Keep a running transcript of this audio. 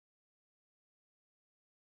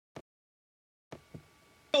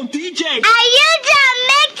DJ. Are you done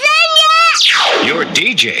mixing yet? Your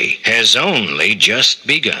DJ has only just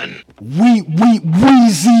begun.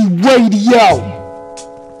 Weezy Radio.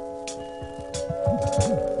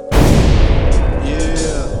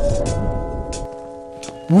 Yeah.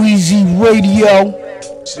 Weezy Radio.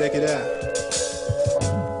 Check it out.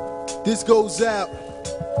 This goes out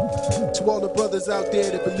to all the brothers out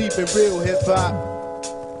there that believe in real hip hop.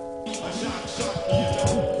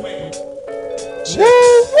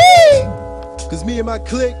 Cause me and my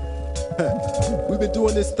clique, we've been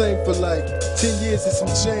doing this thing for like 10 years and some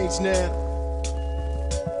change now.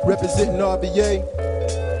 Representing RBA.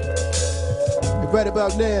 And right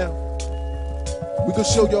about now, we gonna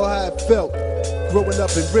show y'all how it felt growing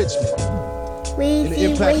up in Richmond. And the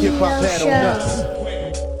impact hip hop had on us.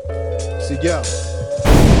 So yo,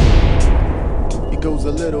 it goes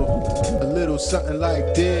a little something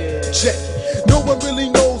like this. Check. No one really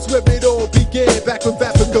knows where it all began. Back when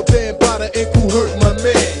Africa Bambaataa and Kool Herc my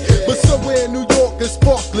man. But somewhere in New York a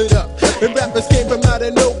spark lit up, and rappers came from out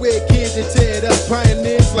of nowhere, kids that teared up.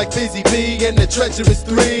 Pioneers like Busy B and the Treacherous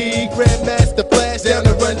Three, Grandmaster Flash down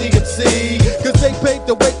to Run DMC. Cause they paved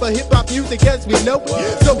the way for hip hop music as we know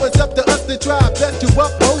it. So it's up to us to try our best to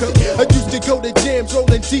uphold it. I used to go to jams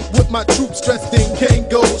rolling deep with my troops dressed in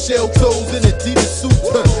Kango, shell toes, and Adidas suits.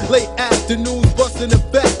 Late afternoons busting the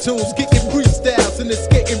back tunes, kicking freestyles in the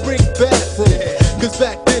skating rink bathroom. Cause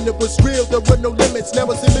back then it was real, there were no limits. Now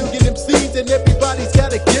it's a million MCs and everybody's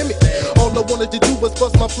got a gimmick. All I wanted to do was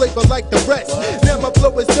bust my flavor like the rest. Now my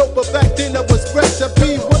flow is dope, but back then I was fresh. I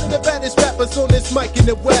be one of the baddest rappers on this mic in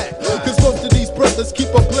the whack. Cause most of these brothers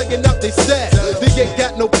keep on playing out they sad. They ain't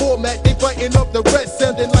got no format, they fighting off the rest.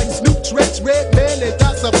 Sounding like Snoop, Tretch, Redman, and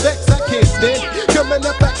Dots of Vex. I can't stand it. Coming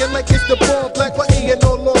up acting like it's the bomb black. Why A&R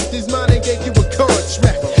lost his mind and gave you a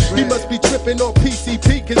contract? He must be tripping on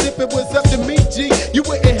PCP, cause if it was up to me, G, you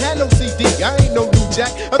wouldn't have no CD. I ain't no new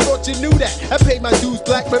jack, I thought you knew that. I paid my dues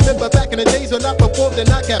black, remember back in the days when I performed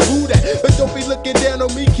and I got booed at. But don't be looking down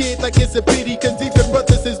on me, kid, like it's a pity, cause even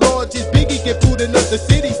brothers as large as Biggie get food in other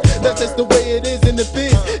cities. That's just the way it is in the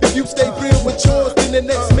biz. If you stay real with yours, then the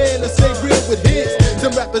next man will stay real with his.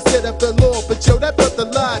 Some rappers said I fell off, but yo, that brother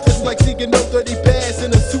lied. Just like seeing no 30 bass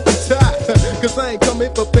in a suit and tie. Cause I ain't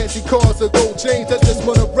coming for fancy cars or gold chains. I just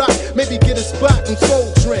wanna rock, maybe get a spot and Soul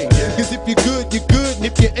Train. Cause if you're good, you're good, and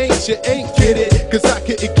if you ain't get it. Cause I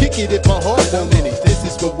couldn't kick it if my heart wanted it. This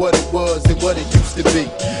is for what it was and what it used to be.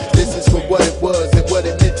 This is for what it was and what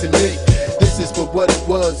it meant to me. This is for what it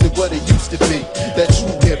was and what it used to be. That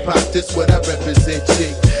true hip hop, this what I represent,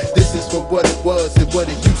 G. This is for what it was and what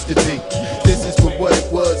it used to be. This is for what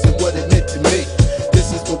it was and what it meant to me.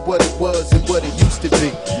 This is for what it was and what it used to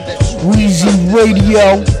be. Weezy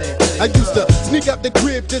Radio. I used to sneak out the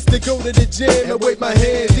crib just to go to the gym and wave my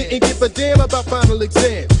hands. Didn't give a damn about final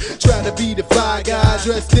exams. Try to be the fly guy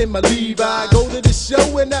dressed in my Levi. Go to the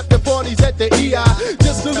show and after parties at the EI.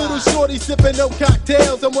 Just a little shorty sipping no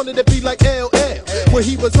cocktails. I wanted to be like LL when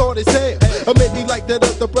he was hard as hell. Or maybe like that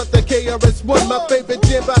other brother KRS-One. My favorite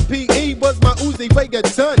gym by PE was my Uzi Vega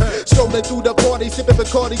ton. Strolling through the party sipping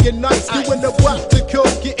Bacardi and Nice. Doing the walk to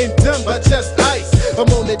coke getting done by just ice. I'm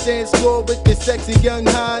on the dance floor with this sexy young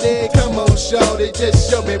hottie. Come on, shawty, just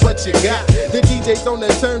show me what you got. The DJ's on the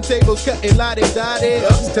turntables cutting la-di-da-di.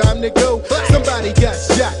 It's time to go, somebody got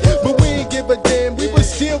shot. But we ain't give a damn, we would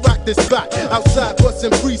still rock the spot. Outside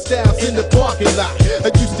busting freestyles in the parking lot.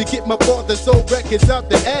 I used to get my father's old records out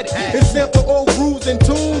the attic and sample old grooves and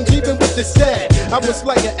tunes, even with the sad. I was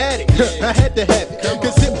like an addict, I had to have it.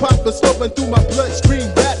 Cause hip-hop was flowing through my bloodstream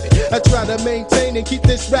rapid. I try to maintain and keep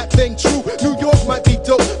this rap thing true. New York might be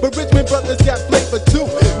dope, but Richmond brothers got flavor too.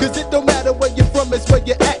 Cause it don't matter where you're from, it's where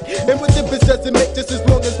you're at. And what difference does it make just as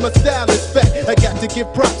long as my style is fat? I got to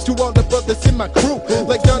give props to all the brothers in my crew,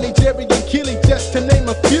 like Donnie, Jerry, and Keely, just to name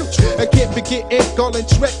a few. I can't forget Ant, Garland,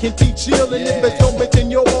 Trek, and T-Chill. And if I don't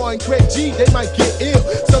mention Yo and Craig G, they might get ill.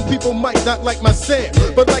 Some people might not like my sound,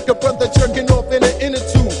 but like a brother jerking off in an inner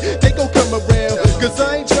tube, they gon' come around. Cause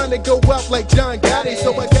I ain't trying to go out like John Gotti,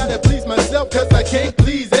 so I gotta please myself, cause I can't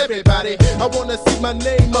please everybody. I wanna see my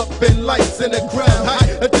name up in lights and a crown high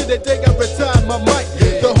until the day I retire my mic.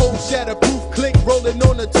 The whole shatterproof clique rolling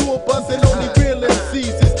on a tour bus, and only real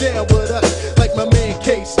MCs is down with us. Like my man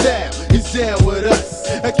K-Style, he's down with us.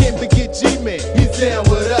 I can't forget G-Man, he's down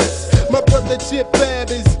with us. My brother Chip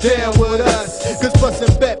Fab is down with us. Cause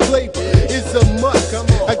bustin' back flavor is a must.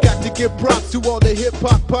 I got to give props to all the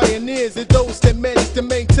hip-hop pioneers and those that managed to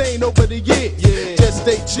maintain over the years. Just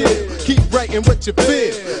stay chill, keep writing what you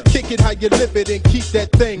feel. Kick it how you live it and keep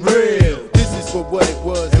that thing real. This is for what it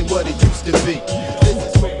was and what it used to be. This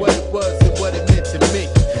is for what it was and what it meant to me.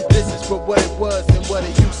 This is for what it was and what it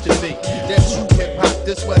used to be.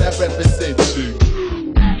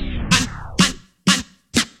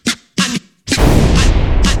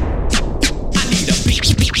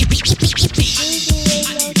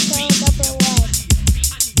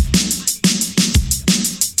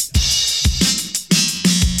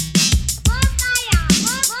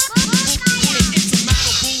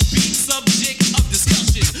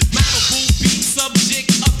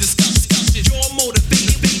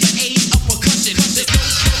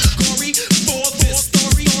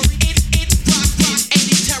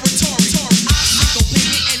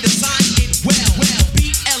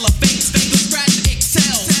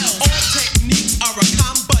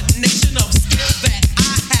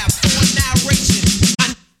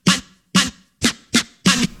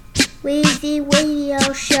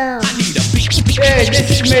 Show. Hey,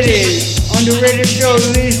 this is Smitty on the radio show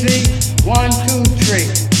Lizzy 1, 2,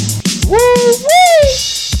 3. Woo woo!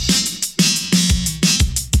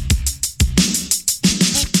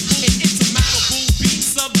 It's a Malibu beat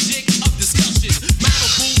subject of discussion.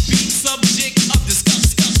 Malibu beat subject of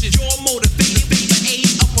discussion. You're motivated by the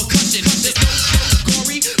aid of percussion. There's no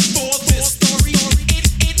category for this story.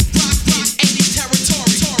 It rock any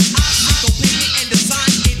territory. I syncopate it and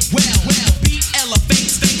design it well. Beat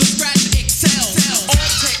elevates, the scratch excels. All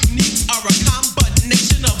techniques are a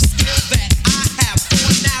combination of skill that I have for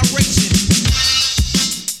narration.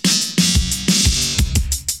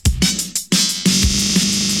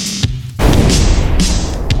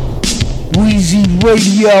 Weezy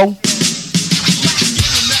Radio.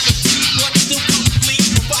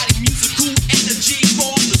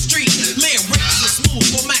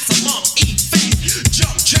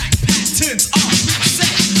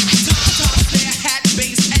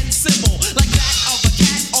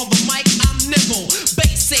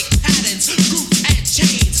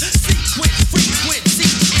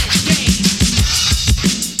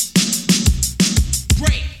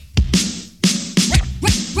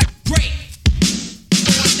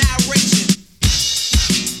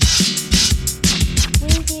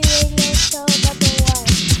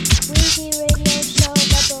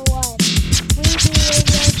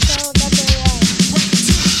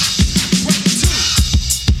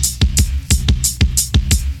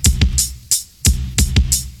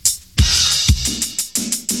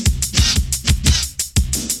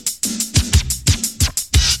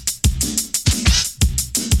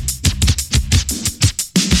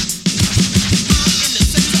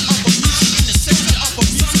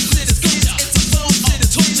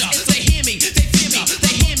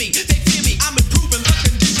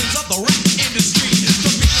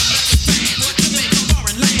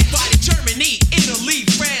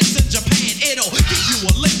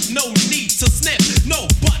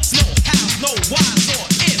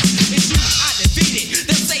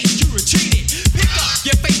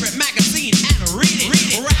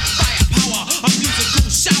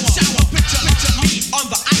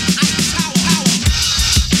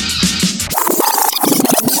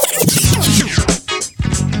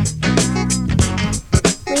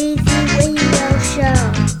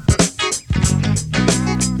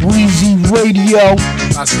 Radio.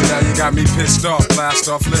 I see now you got me pissed off, blast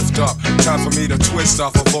off, lift up. Time for me to twist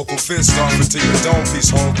off a vocal fist off into your dome piece,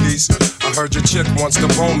 home piece. I heard your chick wants to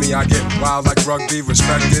bone me. I get wild like rugby,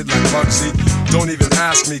 respected like Bugsy. Don't even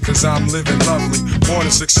ask me, cause I'm living lovely. Born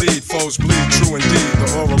to succeed, foes bleed, true indeed.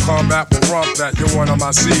 The oral combat will romp that, you're one of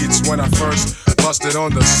my seeds. When I first busted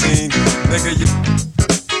on the scene, nigga, you...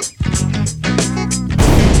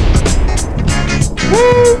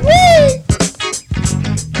 Woo-wee!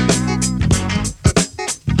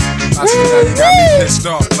 I see now you got me pissed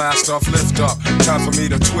off, blast off, lift up. Time for me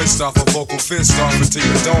to twist off a vocal fist off into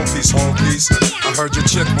your dome piece, home piece. I heard your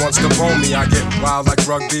chick wants to bone me. I get wild like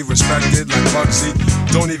rugby, respected like Bugsy.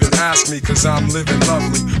 Don't even ask me, cause I'm living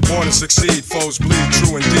lovely. Born to succeed, foes bleed,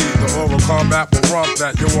 true indeed. The oral combat will romp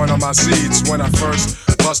that, you're one of my seeds. When I first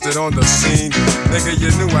busted on the scene, nigga, you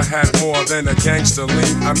knew I had more than a gangster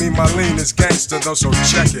lean. I mean, my lean is gangster though, so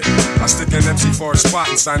check it. I stick an MC for a spot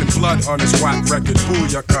and signing blood on his whack record.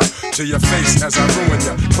 Booyaka to your face as I ruin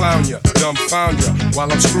ya, clown ya, dumbfound ya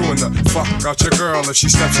while I'm screwing the fuck out your girl. If she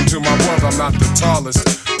steps into my world, I'm not the tallest,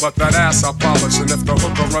 but that ass I'll polish. And if the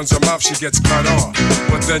hooker runs her mouth, she gets cut off.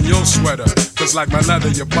 But then you'll sweat her, cause like my leather,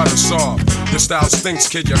 your butter soft. Your style stinks,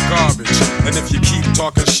 kid, you're garbage. And if you keep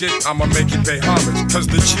talking shit, I'ma make you pay homage. Cause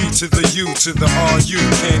the G to the U to the RU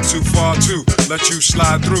came too far to let you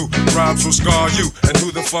slide through. Rhymes will scar you, and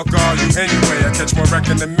who the fuck are you anyway? I catch my wreck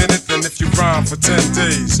in a minute than if you rhyme for 10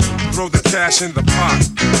 days. Throw the cash in the pot.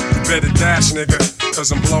 You better dash, nigga,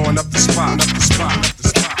 cause I'm blowing up the spot, up the spot, up the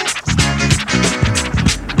spot.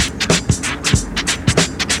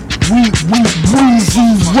 Weezy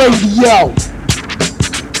Radio.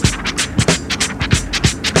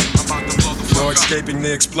 No escaping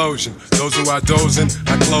the explosion. Those who are dozing,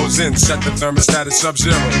 I close in. Set the thermostat at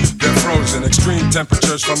sub-zero. They're frozen. Extreme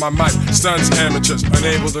temperatures from my mic stuns amateurs,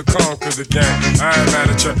 unable to conquer the game. I ain't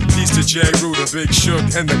mad at ya. Peace to J. Rue, the Big Shook,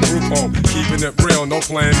 and the group home. Keeping it real, no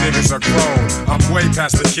playing niggas are grown. I'm way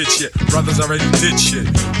past the kid shit. Brothers already did shit.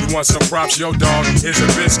 You want some props? Yo, dog, here's a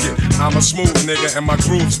biscuit. I'm a smooth nigga, and my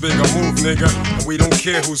groove's bigger. Move, nigga. And we don't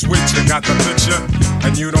care who's with you. Got the picture?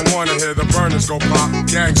 And you don't wanna hear the burners go pop.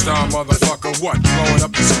 Gangstar, motherfucker, what? Blowing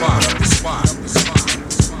up the spot, up the spot, up the spot.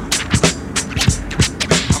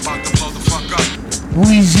 I'm about to blow the fuck up.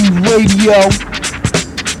 Weezy Radio.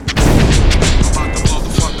 I'm about to blow the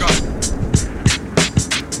fuck up.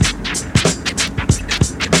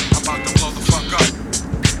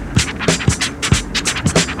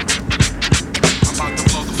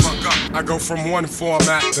 I go from one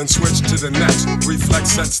format, then switch to the next.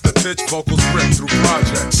 Reflex sets the pitch, vocals rip through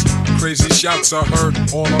projects. Crazy shouts are heard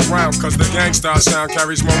all around, cause the gangsta sound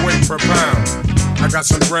carries more weight per pound. I got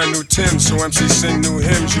some brand new Timbs, so MCs sing new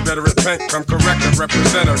hymns. You better repent, come correct, and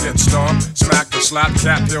represent or get stormed. Smack or slap,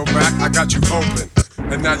 cap, peel back, I got you open.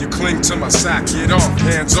 And now you cling to my sack, get off,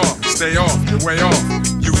 hands off, stay off, you're way off.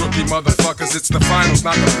 You rookie motherfuckers, it's the finals,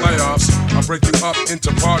 not the playoffs. I'll break you up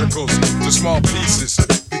into particles, to small pieces.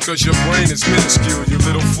 Because your brain is minuscule, you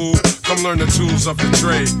little fool. Come learn the tools of the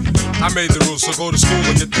trade. I made the rules, so go to school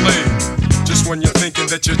and get played. Just when you're thinking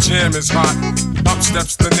that your jam is hot, up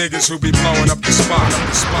steps the niggas who be blowing up the spot, up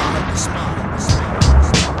the spot, up the spot.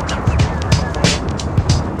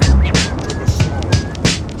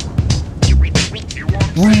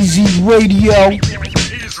 Weezy Radio.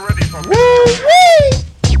 He's ready for Woo-wee!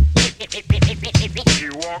 He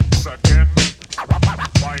walks again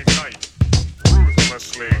by night,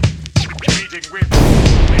 ruthlessly, meeting with the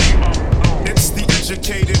unknown. It's the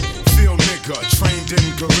educated field nigga, trained in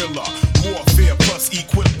guerrilla warfare, plus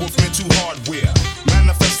equipped with mental hardware.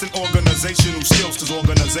 Manifesting organizational skills, cause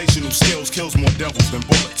organizational skills kills more devils than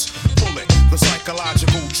bullets. Pull it, the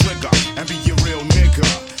psychological trigger, and be a real nigga.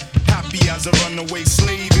 Happy as a runaway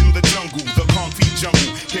slave in the jungle, the concrete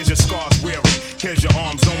jungle. Here's your scars wearing, here's your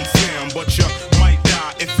arms on film, but you might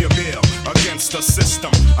die if you bail against the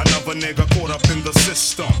system. Another nigga caught up in the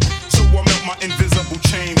system. So I melt my invisible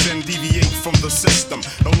chains and deviate from the system.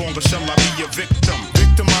 No longer shall I be a victim.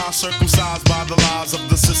 Victimized, circumcised by the lies of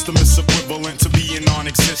the system. It's equivalent to being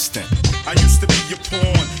non-existent. I used to be a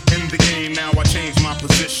pawn in the game, now I changed my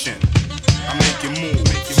position. I'm making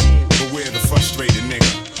moves, beware the frustrated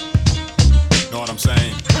nigga. Know what I'm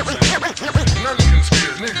saying? Nothing can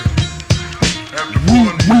scare a nigga.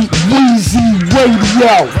 Weezy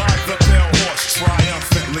Radio. Ride the pale horse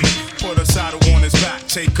triumphantly. Put a saddle on his back,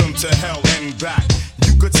 take him to hell and back.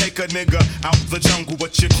 You could take a nigga out the jungle,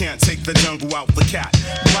 but you can't take the jungle out the cat.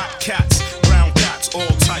 Black cats, brown cats,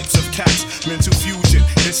 all types of cats. Mental fusion,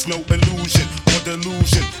 it's no illusion or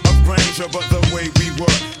delusion of grandeur, but the way we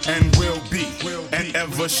were and will be and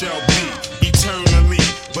ever shall be eternally.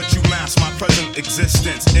 But you mask my present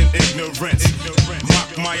existence in ignorance.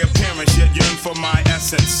 Mock my appearance, yet yearn for my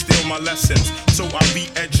essence. Steal my lessons, so I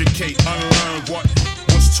re-educate, unlearn what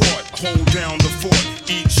was taught. Hold down the fort,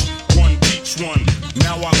 each one teach one.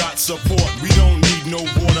 Now I got support, we don't need no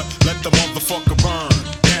water. Let the motherfucker burn,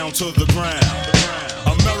 down to the ground.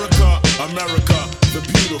 America, America, the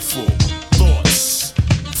beautiful thoughts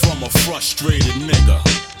from a frustrated nigga.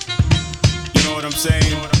 You know what I'm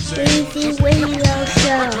saying? Weezy Radio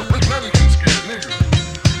Show. Nothing can scare a nigga.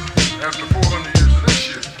 After 400 years of this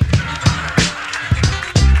shit.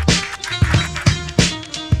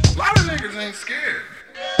 A lot of niggas ain't scared.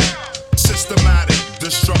 Systematic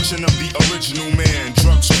destruction of the original man.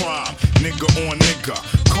 Drugs, crime, nigga on nigga.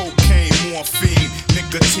 Cocaine, morphine,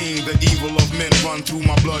 nicotine. The evil of men run through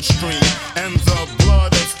my bloodstream. And the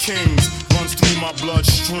blood of kings runs through my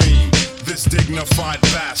bloodstream. This dignified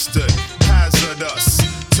bastard, hazardous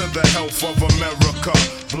to the health of America.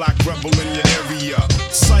 Black rebel in your area.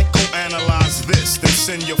 Psychoanalyze this, then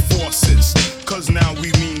send your forces. Cause now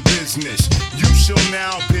we mean business. You shall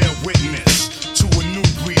now bear witness to a new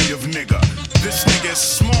breed of nigga. This nigga is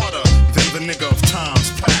smarter than the nigga of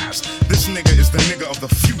times past. This nigga is the nigga of the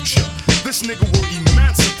future. This nigga will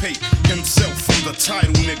emancipate himself from the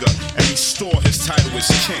title nigga and restore his title as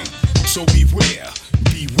king. So beware,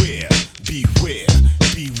 beware, beware,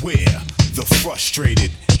 beware the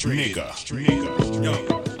frustrated nigga. Yo,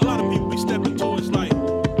 a lot of people be stepping towards like,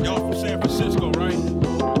 y'all from San Francisco, right?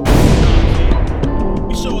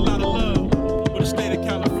 We show a lot of love for the state of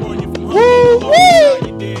California from home.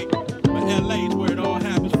 You dig? But LA is where it all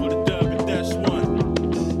happens for the dub, and that's one.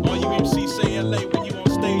 All you MCs say LA when you on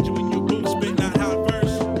stage and when you boom spitting that hot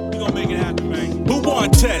verse, we gon' make it happen, man. Who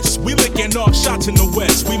want tests? We licking off shots in the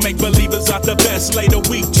west. We make believers out the best, lay the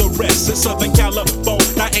weak to rest. In Southern California,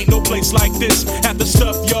 ain't no place like this. Have the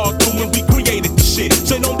stuff y'all doing, we created the shit.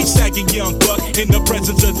 So don't be sagging, young buck, in the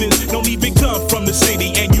presence of this. Don't even come from the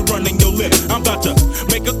city and you running your lip. I'm about to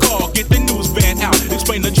make a call, get the news van out.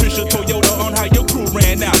 Explain to Trisha Toyota on how your crew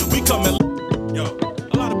ran out. We coming. Yo,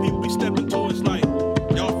 a lot of people be stepping towards like,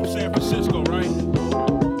 y'all from San Francisco, right?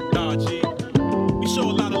 Nah, G. We show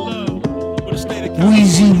a lot of love for the state of California.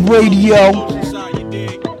 Weezy Radio.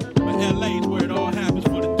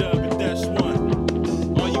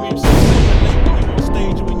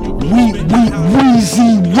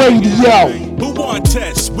 Weezy Radio. Who want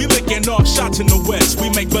tests? We licking off shots in the west. We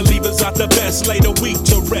make believers out the best, lay the weak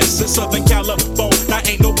to rest. In Southern California,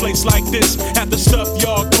 ain't no place like this. Have the stuff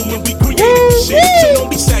y'all doing, we created the shit. So don't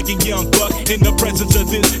be sagging, young buck, in the presence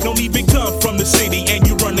of this. Don't even come from the city and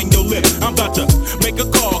you running your lip. I'm about to make a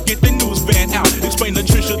call, get the news van out. Explain to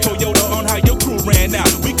Trisha Toyota on how your crew ran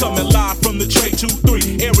out. We coming live from the Trade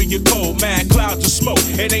 2-3 area code, mad clouds of smoke.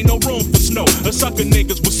 It ain't no room for snow. A sucker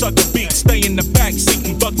niggas with sucker beats. Stay in the back seat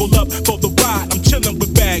and buckle up for the ride. I'm chilling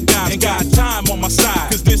with bad guys, ain't got time on my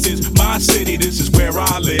side. Cause this is my city, this is where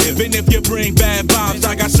I live. And if you bring bad vibes,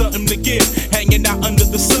 I got something to give. Hanging out under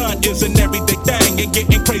the sun is an everyday thing. And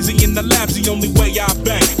getting crazy in the lab's the only way I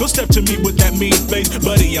bang. Don't step to me with that mean face,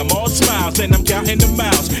 buddy, I'm all smiles. And I'm counting the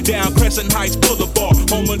miles down Crescent Heights Boulevard,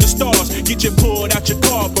 home of the stars. Get you pulled out your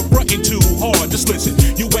car for running too hard. Just listen,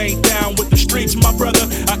 you ain't down with the streets, my brother.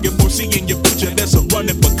 I can foresee in your future there's a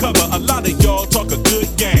running for cover. A lot of y'all talk a good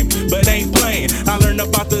game, but ain't playing. I learned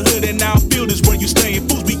about the hood and now field is where you staying.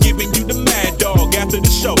 Fools be giving you the mad dog after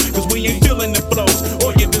the show, cause we ain't feeling the flows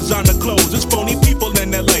or your designer clothes. It's phony people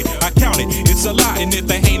in LA, I count it, it's a lot. And if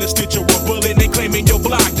they ain't a stitch or a bullet, they claiming your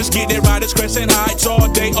block. Just get it right, it's Crescent Heights all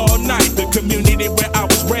day, all night. The community where I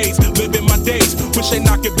was raised, living my days. Wishing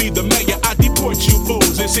I could be the mayor, I deport you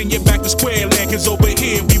fools and send you back to square land, cause over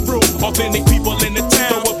here we rule. Authentic people in the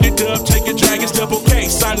town, throw up your dub, take your dragons, double K,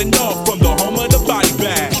 signing off from the home of the body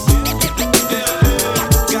bag.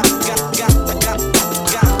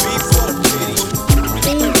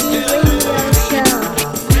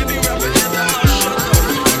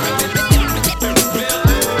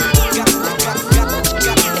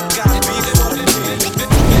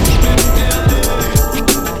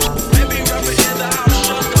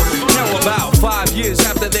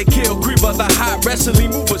 The hot wrestling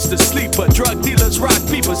movers to sleep, but drug dealers rock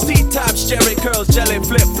people's T-tops, cherry curls, jelly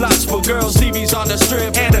flip-flops for girls, TVs on the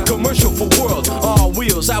strip, and a commercial for world. All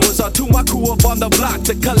wheels, I was on to my crew up on the block.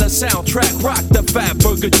 The color soundtrack, rock the Fat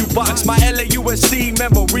Burger jukebox. My LAUSD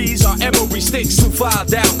memories are emery sticks who file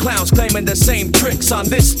down clowns claiming the same tricks on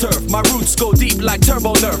this turf. My roots go deep like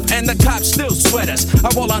Turbo Nerf, and the cops still sweat us. I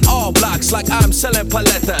roll on all blocks like I'm selling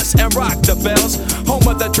paletas and rock the bells. Home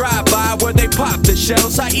of the drive-by where they pop the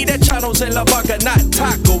shells. I eat at Chano's in La Barca, not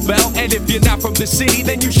Taco Bell. And if you're not from the city,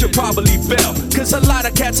 then you should probably bail. Cause a lot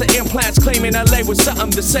of cats are implants claiming LA was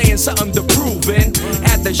something to say and something to prove in.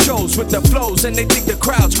 At the shows with the flows and they think the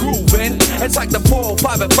crowd's grooving. It's like the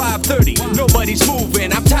 405 at 5:30, nobody's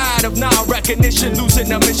moving. I'm tired of non-recognition, losing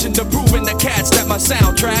the mission to proving the cats that my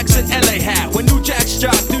soundtracks in LA hat. When New Jack's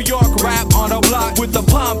jock, New York rap on a block with a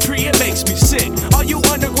palm tree, it makes me sick. All you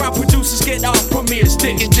underground producers get off Premier's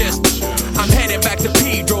dick. It just, I'm headed back to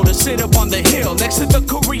Pedro to sit up on the hill next to the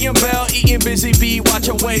Korean Bell, eating Busy Bee,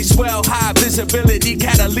 watching waves swell, high visibility,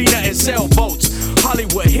 Catalina and sailboats.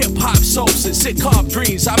 Hollywood hip-hop soaps and sitcom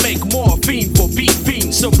dreams. I make morphine for beat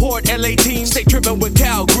fiends. Support LA teams, stay trippin' with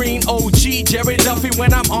Cal Green, OG, Jerry Duffy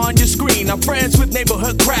when I'm on your screen. I'm friends with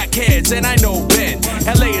neighborhood crackheads and I know Ben.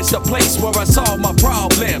 LA is the place where I solve my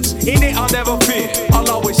problems. In it I'll never fear, I'll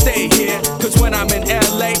always stay here. Cause when I'm in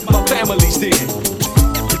LA, my family's there.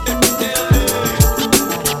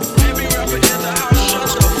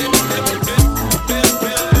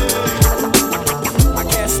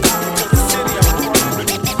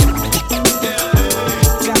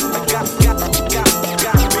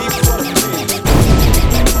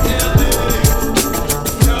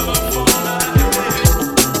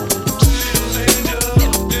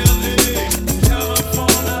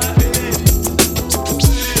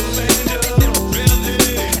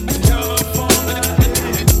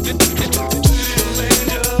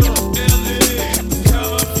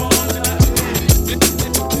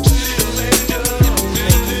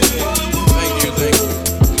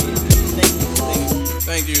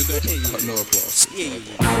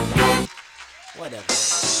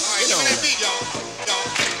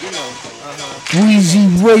 Weezy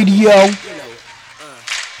Radio.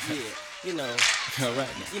 You know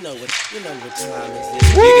what time is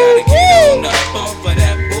this? You gotta get on up off of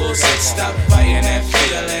that bullshit, stop fighting that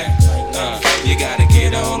feeling. You gotta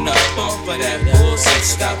get on up off of that bullshit,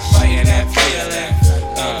 stop fighting that feeling.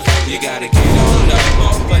 You gotta get on up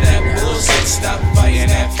off of that bullshit, stop fighting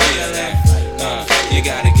that feeling. You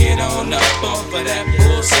gotta get on up off of that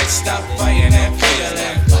bullshit, stop fighting that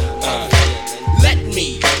feeling. Let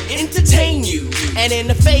me entertain you and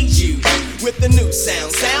interface you with the new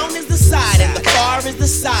sound. Sound is the side and the far is the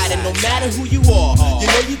side. And no matter who you are, you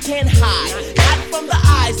know you can't hide. Not from the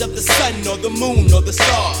eyes of the sun or the moon or the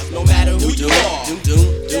stars. No matter who you are.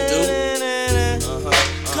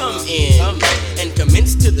 Come in and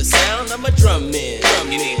commence to the sound of a drum in.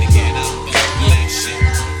 You need to get up on that shit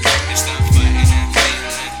and stop fighting that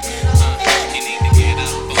feeling. You need to get up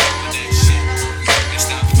on that shit and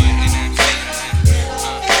stop fighting that feeling.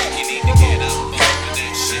 You need to get up on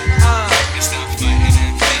that shit and stop fighting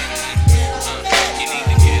that feeling.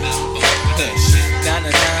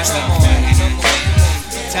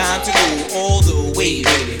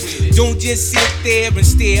 just sit there and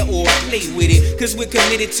stare or play with it. Cause we're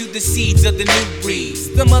committed to the seeds of the new breed.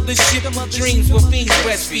 Some other shit, dreams will fiends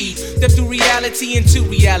breastfeed. Step through reality into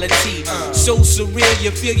reality. So surreal,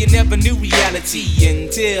 you feel you never knew reality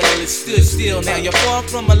until it stood still. Now you're far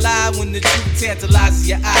from alive when the truth tantalizes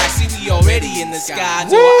your eyes. See, we already in the sky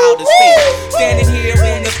to outer space. Standing here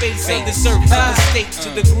on the face of the surface of the state, to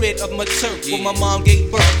the grid of my turf where my mom gave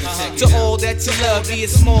birth. To all that you love, be it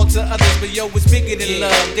small to others, but yo, it's bigger than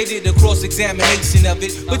love. They did a cross-examination of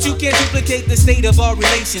it, but you can't duplicate the state of our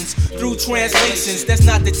relations through translations. That's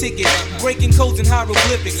not the ticket. Breaking codes and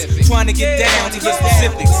hieroglyphics, trying to get down to get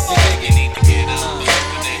specifics. You need to get up with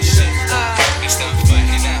that shit. And stop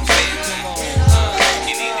fighting that feeling.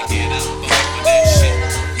 You need to get up with that shit.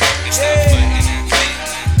 And stop fighting that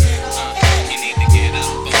feeling. You need to get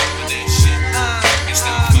up with that shit. And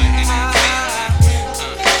stop fighting that feeling.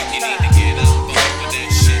 You need to get up with that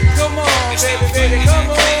shit. Come on, baby, come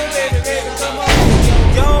on, baby, come on.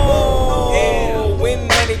 Yo, when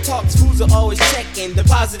money talks, fools are always checking,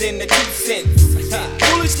 depositing the 2 cents.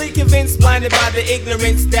 Foolishly convinced, blinded by the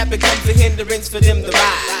ignorance that becomes a hindrance for them to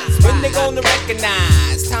rise. When they gonna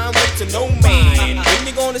recognize, time waits to no man. When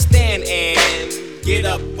you gonna stand and get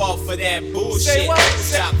up off of that bullshit?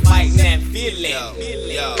 Stop fighting that feeling.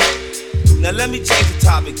 Yo. Now let me change the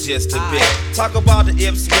topic just a bit. Talk about the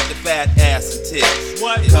Ips with the fat ass and tits.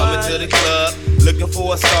 Coming to the club, looking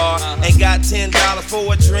for a star. Ain't got $10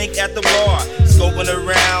 for a drink at the bar. Scoping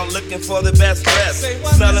around, looking for the best dress.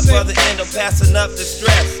 Smelling for the endo, passing up the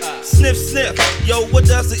stress. Sniff, sniff, yo, what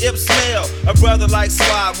does the Ip smell? A brother like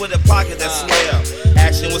Swab with a pocket that swell.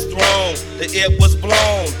 Action was thrown, the Ip was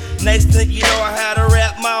blown. Next thing you know, I had to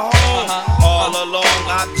rap my home. All along,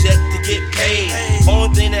 object to get paid.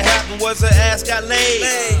 Only thing that happened was her ass got laid.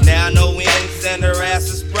 Now no ends and her ass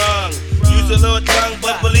is sprung. Use a little tongue,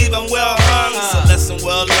 but believe I'm well hung. So lesson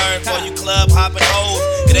well learned for you club hopping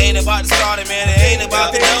hoes. It ain't about the starting, man, it ain't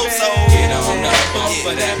about the dough. So get on up off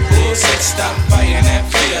of that bullshit, stop fighting that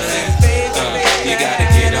feeling. You gotta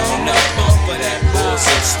get on up off of that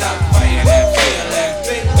bullshit, stop fighting that feeling.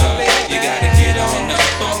 You gotta get on up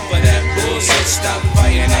off of that bullshit, stop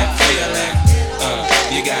fighting that feeling.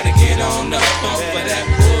 You gotta get on up off of that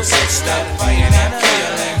bullshit, stop fighting that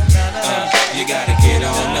feeling. You gotta get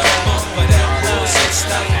on up off of that bullshit,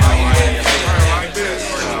 stop fighting that feeling.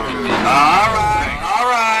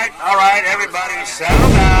 All right, everybody settle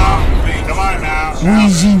down. Come on now.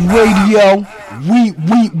 Weezy Radio.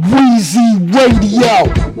 Weezy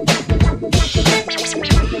Radio.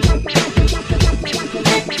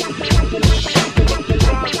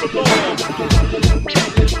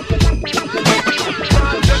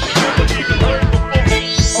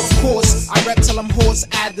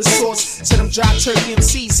 Add the sauce to them dry turkey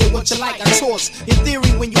MCs. Say what you like, I toss. In theory,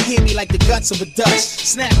 when you hear me like the guts of a Dutch,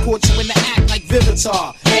 snap caught you in the act like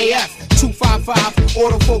Vivitar. AF 255,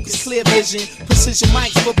 autofocus, clear vision, precision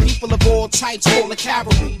mics for people of all types. Call the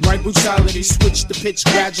cavalry. Right brutality, switch the pitch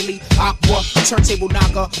gradually. Aqua, turntable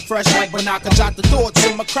knocker, fresh like Banaka. Jot the thoughts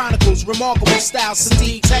in my chronicles. Remarkable style,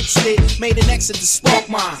 Sadiq texted, made an exit to spark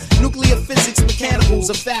mine. Nuclear physics, mechanicals,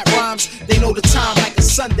 of fat rhymes. They know the time like a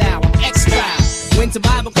sundial. I'm X-Files. Went to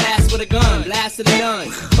Bible class with a gun, blasted a nun.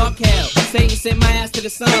 Fuck hell, Satan sent my ass to the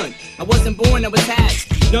sun. I wasn't born, I was hatched.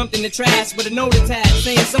 Dumped in the trash with a note attached,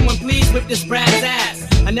 saying someone please whip this brat's ass.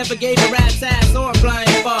 I never gave a rat's ass or a flying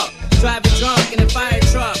fuck. Driving drunk in a fire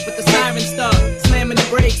truck with the siren stuck. Slamming the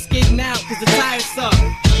brakes, skidding out cause the tires suck.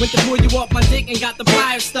 Went to pull you off my dick and got the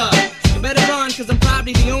pliers stuck. You better run cause I'm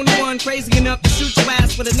probably the only one crazy enough to shoot your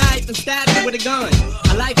ass with a knife and stab you with a gun.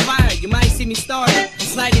 I like fire, you might see me started. I'm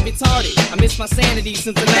slightly retarded, I miss my sanity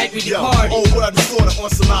since the night we departed. Old world disorder on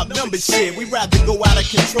some outnumbered shit. We rather go out of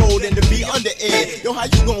control than to be under air. Yo, how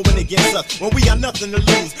you gonna win against us when we got nothing to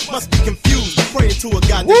lose? Must be confused, praying to a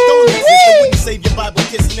God that don't exist. So when you save your Bible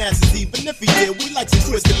kissing asses, even if he did, we like some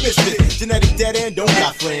twisted misfits. Genetic dead end, don't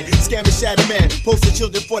got friend. Scamming shadow man, posting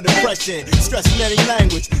children for depression. Stressing any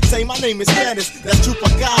language, say my name is Spanish, that's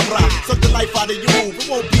chupacabra. Suck the life out of you, it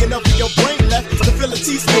won't be enough of your brain left to fill a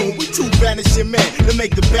teaspoon. We two vanishing men to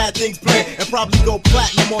make the bad things play and probably go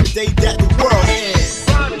platinum on the day that the world ends.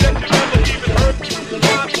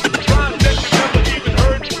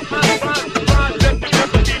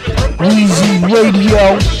 Weezy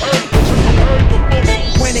Radio.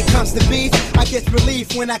 When it comes to beef, I get relief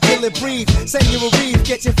beef when I kill it, breathe. Send you a reef,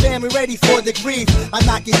 get your family ready for the grief. I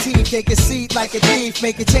knock your teeth, take a seat like a thief,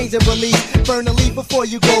 make a change of belief. Burn a leaf before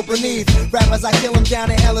you go beneath. Rappers, I kill them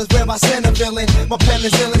down in hell is where I send a villain. My pen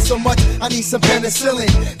is illin' so much, I need some penicillin.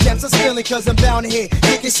 Gems are spilling cause I'm bound to hit.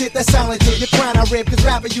 Kicking shit that's sound legit. Your crown I rip cause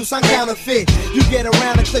rapper use on counterfeit. You get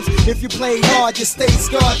around the clips if you play hard, you stay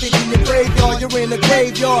scarred. Thinking your graveyard, you're in the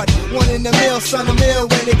graveyard. One in the mill, son of mill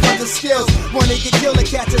when it comes to skills. Wanna get killed and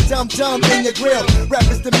catch a dumb in your grill.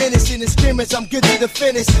 Rappers diminishing in scrimmage, I'm good to the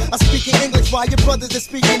finish. I speak in English while your brothers are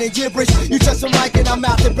speaking in gibberish. You touch a mic and I'm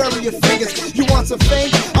out to bury your fingers. You want some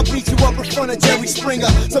fame? I'll beat you up in front of Jerry Springer.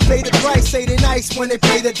 So pay the price, say they nice when they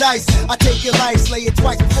play the dice. I take your life, slay it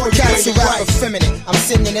twice before you Gotta play rap right. effeminate. I'm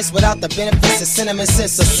sending this without the benefits of cinnamon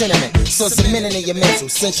sense of cinnamon. So cementing in your mental.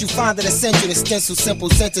 Since you find it essential to stencil simple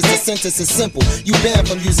sentence, the sentence is simple. You banned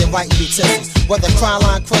from using writing utensils. Whether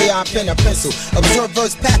crayon, crayon, pen, or pencil. Observe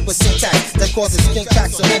verse packed with syntax that causes skin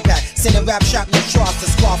cracks or impact. Send a rap shop no troughs to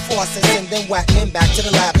squaw force and send them whack men back to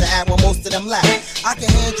the lab to add when most of them laugh. I can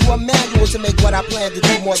hand you a manual to make what I plan to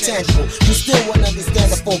do more tangible. You still wouldn't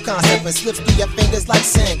understand the full concept and slips through your fingers like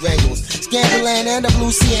sand granules. Scan the land and the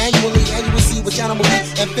blue sea annually, and you will see which animal be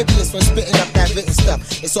amphibious when spitting up that written stuff.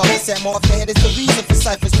 It's all the set more off the head is the reason for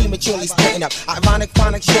ciphers prematurely splitting up. Ironic,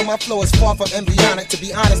 phonic, sure my flow is far from embryonic. To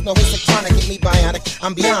be honest, no it's a chronic, hit me bionic.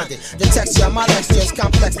 I'm beyond it. The texture of my lecture is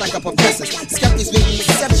complex like a professor's. Skeptics make me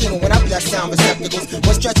exceptional when I bless sound receptacles.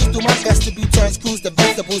 What stretches through my vestibule turns crews to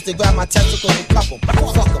vegetables. They grab my testicles and cup them.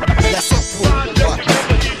 Fuck them. That's it.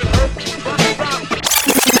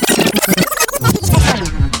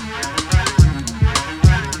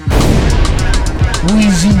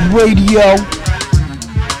 Weezy Radio.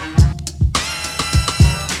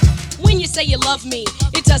 When you say you love me,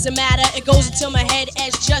 it doesn't matter. It goes into my head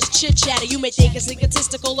as just chit chatter. You may think it's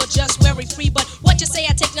egotistical or just very free, but what you say,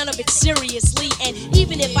 I take none of it seriously. And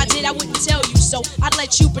even if I did, I wouldn't tell you so. I'd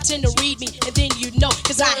let you pretend to read me, and then you'd know.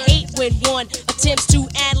 Cause I hate when one attempts to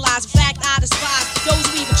analyze. In fact, I despise those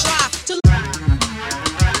who even try to.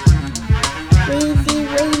 Weezy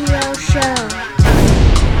Radio Show.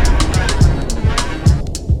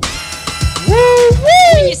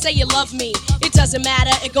 When you say you love me, it doesn't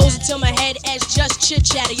matter. It goes into my head as just chit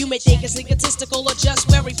chatter. You may think it's egotistical or just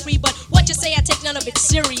very free, but what you say, I take none of it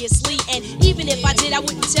seriously. And even if I did, I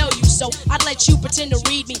wouldn't tell you so. I'd let you pretend to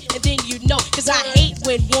read me, and then you'd know. Cause I hate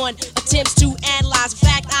when one attempts to analyze. In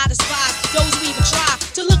fact, I despise those who even try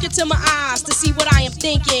to look into my eyes to see what I am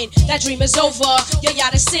thinking. That dream is over, your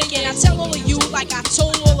yacht is sinking. I tell all of you like I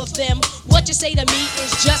told all of them. What you say to me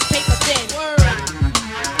is just paper thin. Word.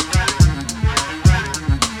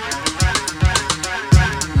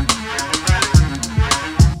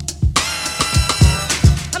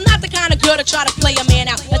 Girl to try to play a man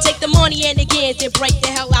out. I take the money and again then break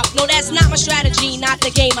the hell out. No, that's not my strategy, not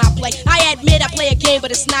the game I play. I admit I play a game,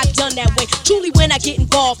 but it's not done that way. Truly, when I get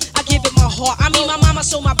involved, I give it my heart. I mean, my mama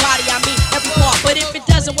sold my body, I mean every part. But if it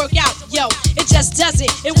doesn't work out, yo, it just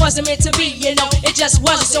doesn't. It wasn't meant to be, you know, it just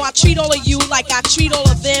wasn't. So I treat all of you like I treat all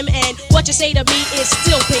of them, and what you say to me is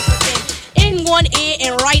still paper thin. In one ear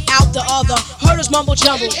and right out the other. Herders mumble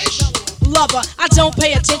jumble. Lover, I don't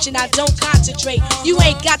pay attention, I don't concentrate. You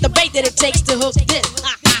ain't got the bait that it takes to hook this.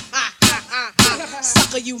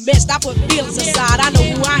 Sucker, you missed. I put feelings aside. I know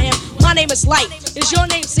who I am. My name is Light. Is your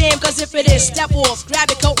name Sam? Cause if it is, step off. Grab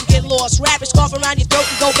your coat and get lost. Wrap your scarf around your throat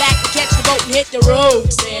and go back and catch the boat and hit the road,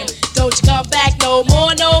 Sam. Don't you come back no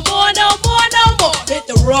more, no more, no more, no more. Hit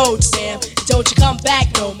the road, Sam. Don't you come back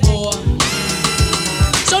no more.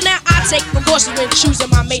 So now I take precaution when choosing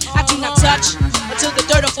my mate. I do not touch until the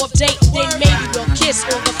third or fourth date. Then maybe we'll kiss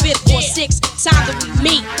on the fifth or sixth time that we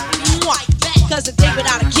meet. Cause a day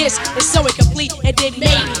without a kiss is so incomplete. And then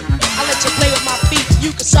maybe I'll let you play with my feet.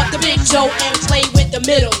 You can suck the big toe and play with the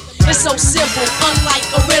middle. It's so simple, unlike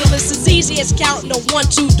a riddle. It's as easy as counting to 1,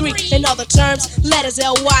 2, 3. In other terms, letters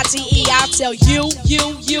L-Y-T-E. I'll tell you,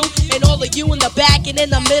 and all of you in the back and in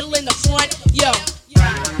the middle, in the front. Yo,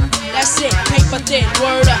 that's it, paper thin,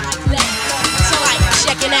 word up. So like,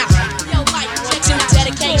 checking out. To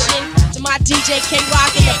dedication to my DJ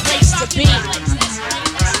K-Rock and the place to be.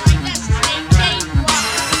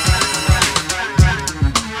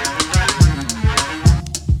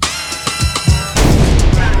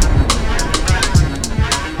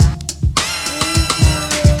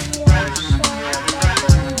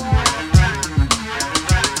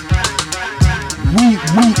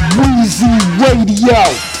 Weezy Radio.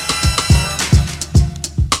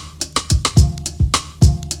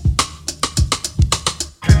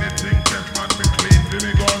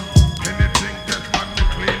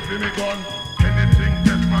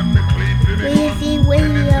 Weezy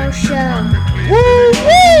Radio Show. Woo!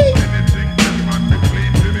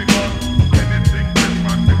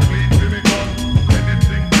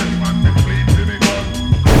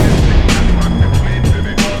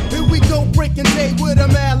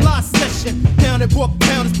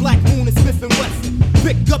 Yorktown is Black Moon and Smith and Wesson.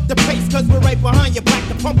 Pick up the pace, cause we're right behind your back.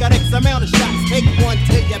 The pump got X amount of shots. Take one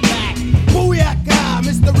to your back. Booyaka,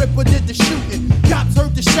 Mr. Ripper did the shooting. Cops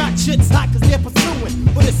heard the shot, shit's hot cause they're pursuing.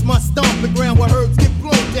 But it's my stomping ground where herds get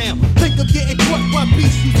blown down. Think of getting caught by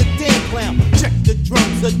beasts, you's a damn clown. Check the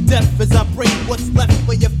drums of death as I break what's left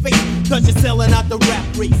for your face. Cause you're selling out the rap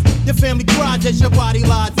race. Your family cries as your body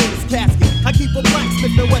lies in its casket. I keep a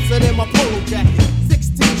blacksmith and Wesson in my polo jacket.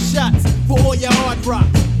 16 shots for all your hard rocks.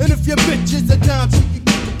 And if your bitch is a dime, she can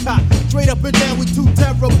get the top. Straight up and down with two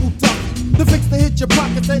terrible toughies. The fix to hit your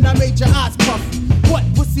pockets and I made your eyes puffy. What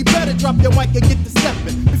pussy better drop your mic and get the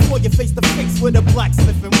steppin' before you face the face with a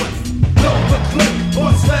blacksmith and Wesson. Load the clip,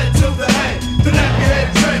 or sled to the head. The nappy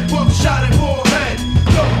head, dread, book, shot and forehead.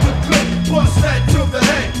 Load the clip, or sled to the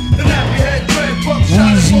head. The nappy head, dread, book, shot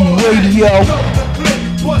and forehead. Load the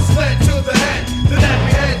clip, or sled to the head. The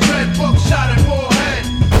nappy head, dread, book, shot and forehead.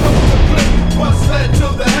 Load the clip, or sled to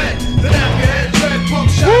the head. The nappy head, dread, book,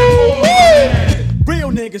 shot and forehead.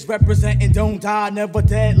 Real niggas representing don't die, never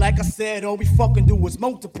dead. Like I said, all we fucking do is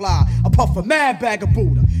multiply. I puff a mad bag of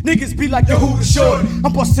Buddha. Niggas be like, yo, who the shorty?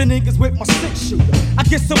 I'm busting niggas with my 6-shooter. I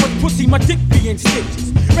get so much pussy, my dick be in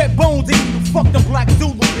stitches. Red bones ain't even fuck them black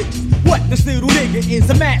Zulu bitches. What? This little nigga is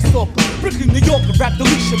a mad stalker. Brooklyn, New York, wrap the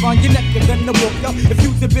leash around your neck and then the walker. If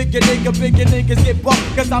you's a bigger niggas get bucked.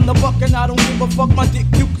 Cause I'm the buck and I don't give a fuck, my dick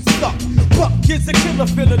you can suck. Buck is a killer,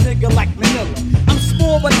 feel a nigga like Manila. I'm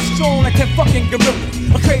small but I'm strong like a fucking gorilla.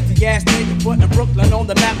 A crazy ass nigga putting Brooklyn on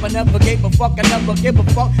the map. I never gave a fuck, I never give a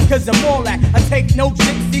fuck. Cause I'm all that, I take no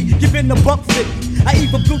shit, see, giving the buck 50. I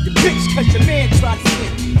even blew the bitch cause your man tried to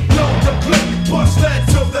hit me. Load the clip, bust lead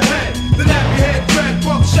to the head. The nappy head, dread,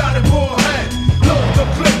 buck, shot and forehead. Load the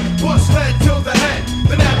clip, bust lead to the head.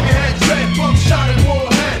 The nappy head, dread, buck, shot and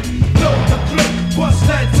forehead. Load the clip, bust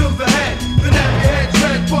lead to the head. The nappy head,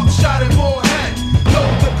 dread, buck, shot and forehead.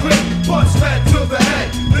 Load the clip, bust lead to the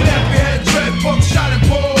head. The nappy head, dread, buck, shot and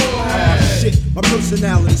forehead. Shit, my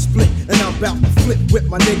personality split, and I'm about to flip. Whip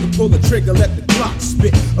my nigga, pull the trigger, let the clock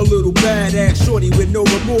spit. A little badass shorty with no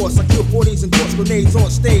remorse. I kill 40s and toss grenades on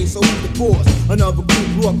stage, so who's the boss? Another crew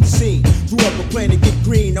blew up the scene. Drew up a plan to get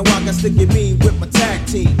green, now I got to get mean with my tag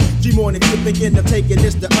team. G-Morning, if you're thinking of taking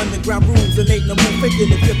this, the underground rules, and ain't no more faking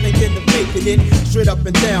if you're thinking of making it. Straight up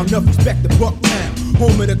and down, enough respect to Bucktown.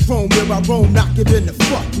 Home of the throne where I roam, not giving a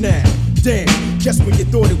fuck now. Damn, just when you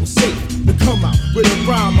thought it was safe to come out with a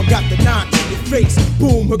rhyme, I got the 9 to your face.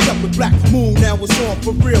 Boom, hooked up with Black Moon, now it's on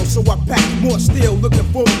for real. So I pack more steel, looking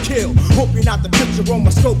for a kill. Hope you're not the picture on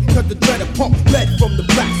my scope, cut the thread of pump lead from the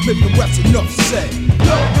blacksmith and West, enough said.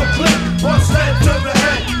 Load the clip, bust lead to the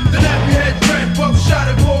head. The nappy head, dread, buck, shot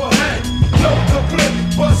and forehead. Load the clip,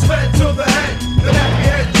 bust lead to the head. The nappy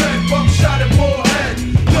head, dread, buck, shot and forehead.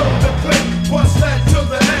 Load the clip, bust lead to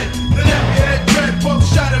the head. The nappy head, dread, buck,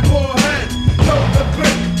 shot and forehead. Load the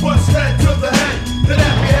clip, bust lead to the head. The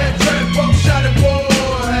nappy head, dread, buck, shot and forehead.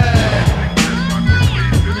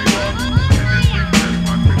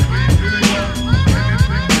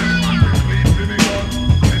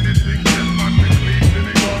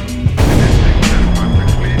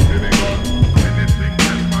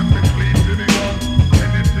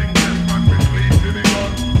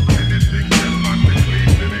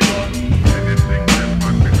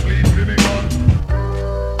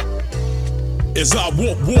 As I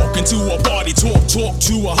walk into a party, talk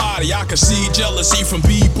to a hottie, I can see jealousy from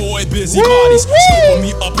B-boy busybodies. Scoping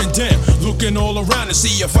me up and down, looking all around to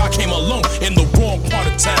see if I came alone in the wrong part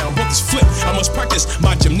of town. Brothers flip, I must practice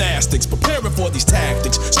my gymnastics, preparing for these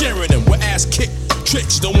tactics, scaring them with ass kick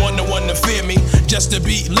tricks. Don't want no one to fear me, just to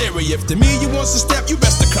be leery. If to me you want to step, you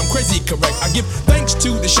best to come crazy correct. I give thanks to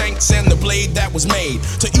the shanks and the blade that was made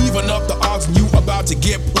to even up the odds when you about to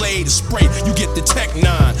get played. A spray, you get the Tech 9,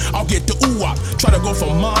 I'll get the ooh-wop. Try to go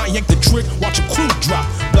for mine, yank the trick, watch a crew drop.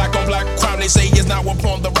 Black on black crime, they say is now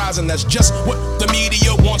upon the rise, and that's just what the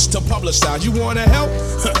media wants to publicize. You wanna help?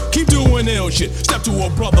 Keep doing ill shit. Step to a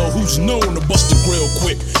brother who's known to bust the grill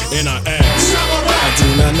quick, and I ask, I do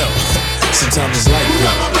not know. Sometimes it's like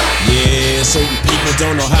that. Yeah, certain people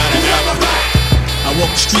don't know how to act. I walk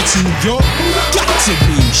the streets in New York, got to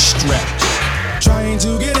be strapped. Trying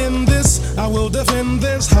to get in this, I will defend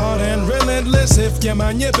this, hard and relentless. If you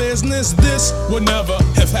mind your business, this would never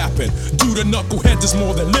have happened. Due to knucklehead, there's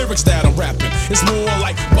more than lyrics that I'm rapping. It's more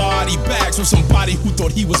like body bags from somebody who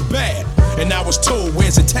thought he was bad, and now was told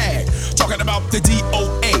where's a tag. Talking about the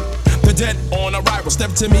DOA, the dead on arrival.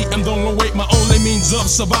 Step to me and don't wait. My only means of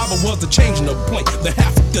survival was the changing of plane. They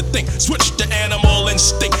have to think, switch the animal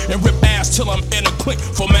instinct and rip ass till I'm in a clink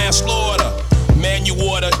for manslaughter. Man, you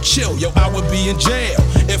oughta chill, yo, I would be in jail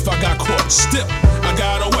if I got caught. Still, I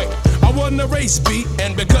got away. I was on the race beat.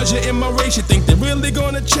 And because you're in my race, you think they're really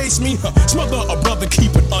gonna chase me? Smother a brother,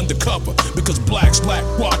 keep it undercover. Because black's black,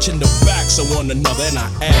 watching the backs of one another. And I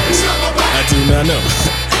ask, I do not know.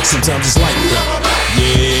 Sometimes it's like that.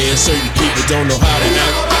 Yeah, certain people don't know how to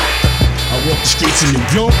act. I walk the streets in New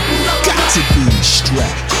York, got to be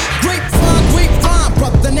strapped. Grapevine,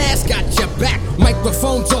 brother Nas got your back.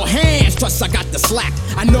 Microphones or hands, trust I got the slack.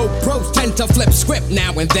 I know pros tend to flip script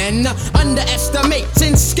now and then,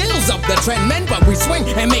 underestimating skills of the trend men, but we swing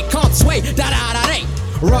and make can't sway. Da-da-da-day.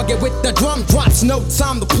 Rugged with the drum drops, no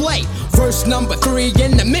time to play. Verse number 3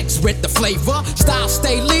 in the mix with the flavor. Style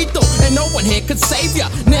stay lethal, and no one here could save ya.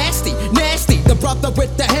 Nasty, the brother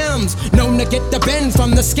with the hymns. Known to get the bends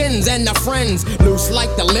from the skins and the friends. Loose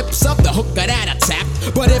like the lips of the hooker that attack.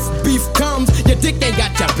 But if beef comes, your dick ain't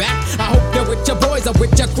got your back. I hope you're with your boys or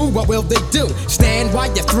with your crew, what will they do? Stand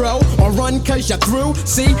while you throw, or run cause you're through?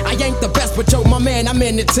 See, I ain't the best, but yo, my man, I'm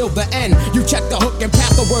in it till the end. You check the hook and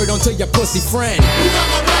pass the word on to your pussy friend.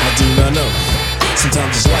 I do not know.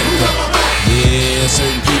 Sometimes it's like that. Yeah,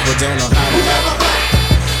 certain people don't know how to act.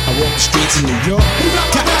 I walk the streets in New York,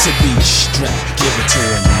 got to be strapped. Give it to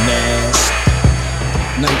a Nas.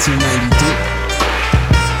 1990 Dick,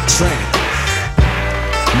 Trent,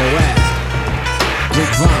 Moab,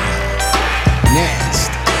 Grapevine,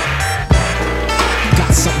 Nas.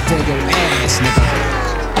 Got something for your ass, nigga.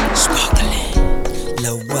 Sparkling,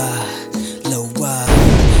 low-wah.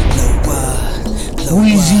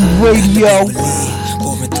 Weezy Radio.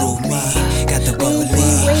 Pouring through me, got the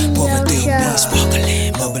bubbly, pouring through me,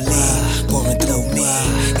 sparkling, bubbly, pouring through me,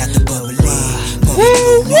 got the bubbly, pouring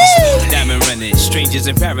through me. Diamond running, strangers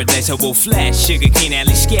in paradise, hobo flash, sugar cane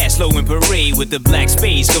alley scat, slow in parade with the black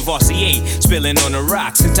spades, Cavassier, spilling on the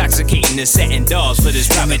rocks, intoxicating the satin dolls for this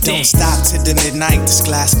private dance. Don't stop till the midnight, this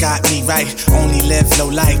glass got me right. Only live low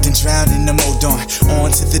life, then drown in the Modon.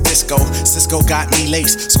 On to the disco, Cisco got me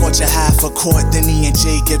laced. Scorch a half a quart, then E and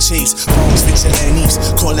J give chase. Bones vigilantes,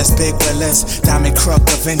 call us big willas. Diamond Crook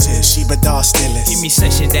Avengers, Sheba Doll Stillers. Give me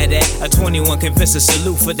session that a 21 confess a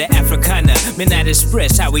salute for the Africana. Midnight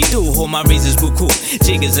Express, how we do, hold my razors buku.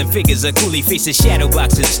 Jiggers and figures of coolie faces, shadow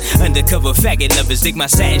boxes. Undercover faggot lovers, dig my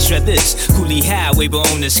satin struthers. Coolie highway, but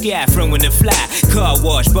on the sky, from when the fly. Car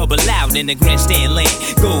wash, bubble out in the grandstand lane.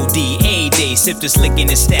 Goldie, A-Day, sip the slick in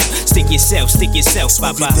the style. Stick yourself,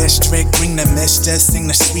 bye-bye. District, bring the mister, sing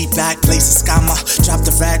the sweet back, place a scammer. Drop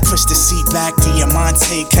the rag, push the seat back.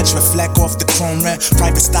 Diamante, catch reflect off the chrome rim.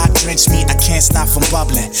 Private stock, drench me, I can't stop from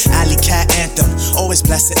bubbling. Alley cat anthem, always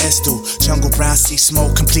blessed Estu. Jungle brown, sea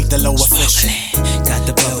smoke, complete the lower fish. Got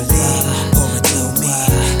the bubbly, pouring through me.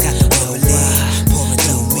 Got the bubbly, pouring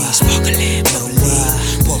through me. Sparkling, bubbly,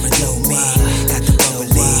 pouring through me. Got the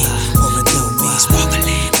bubbly, pouring through me.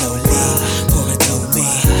 Sparkling, bubbly, pouring through me.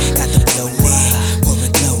 Got the bubbly,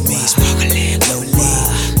 pouring through me. Sparkling, bubbly,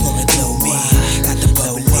 pouring through me. Got the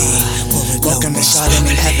bubbly, pouring through me. Welcome to Sharding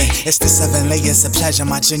in Heaven. It's the 7 layers of pleasure,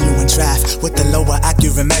 my genuine draft. With the lower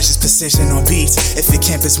accurate measures, precision on beats. If your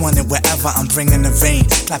camp is wanted wherever, I'm bringing the rain.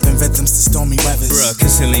 Clapping rhythms to stormy weathers. Bruh,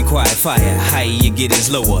 concealing quiet fire. Higher you get is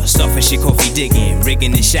lower. Starfish your coffee digging.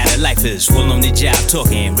 Rigging the shadow lifers. Full on the job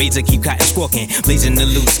talking. Razor keep cotton squawking. Blazing the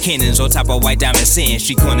loose cannons on top of white diamond sand.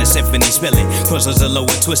 Street corner symphony spilling. Crossers are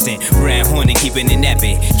lower twisting. Brown horning keeping it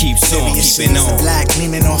nappy. Keeps on, keeping on. Black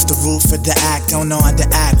leaning off the roof of the act. Don't know how to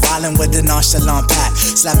act. Wildin' with the nonchalant pack.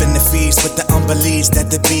 Slapping the fees with the unbeliefs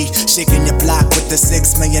that the beat. Shaking your block with the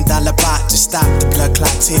 $6 million bot. Just stop the blood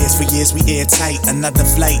clot tears. For years we airtight. Another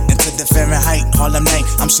flight into the Fahrenheit. Harlem night.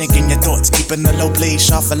 I'm shaking your thoughts. Keeping the low blade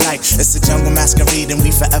sharp for light. It's a jungle masquerade and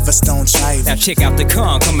we forever stone tribe. Now check out the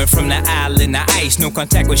con coming from the island of ice. No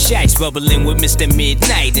contact with shites. Bubbling with Mr.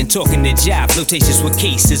 Midnight. And talking to job. Flirtatious with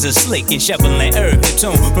cases of slick. And shoveling herb. The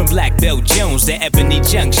tone from Black Belt Jones to Ebony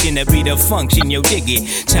Junction. To be the function. Yo dig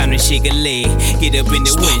it. Time to shake a leg. Get up in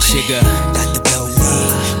the wind, sugar. Got the bubbly,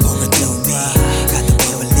 pouring through me. Got the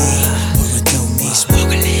bubbly, pouring through me.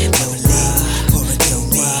 Sparkling, bubbly, pouring through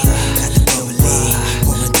me. Got the bubbly,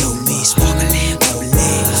 pouring through me. Sparkling, bubbly,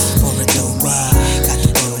 pouring through me. Got the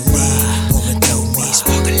bubbly, pouring through me.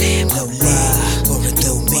 Sparkling, bubbly, pouring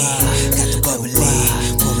through me. Got the bubbly,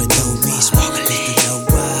 pouring through me. Sparkling,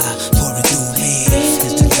 pouring through me.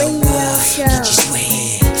 It's the low get you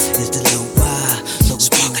swaying. It's the low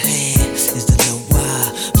sparkling. It's the low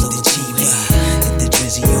blow the G-Man. Get the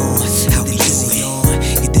drizzy on, how we do it.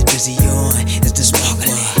 Get the drizzy on, it's the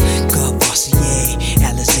sparkling. Cavassier,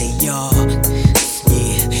 Alizé, y'all.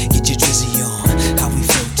 Yeah, get your drizzy on, how we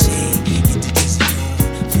floating. Get the drizzy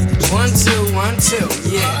on. 1 2 1 2,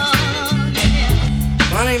 yeah.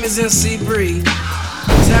 My name is MC Bree.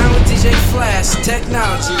 Time with DJ Flash,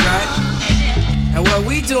 technology, right? And what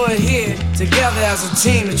we doing here, together as a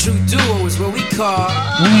team, a true duo, is what we call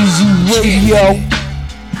Weezy Radio.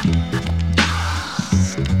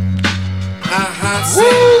 We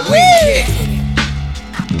kick it.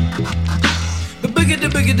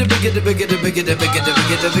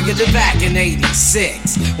 Back in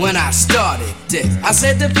 86, when I started this, I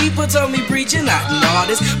said the people told me preaching not an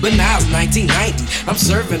artist, but now it's 1990. I'm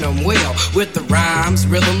serving them well with the rhymes,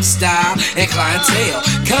 rhythm, style, and clientele.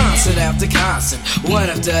 Concert after concert, one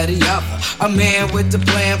after the other. A man with the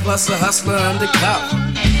plan plus a hustler undercover.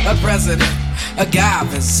 A president, a guy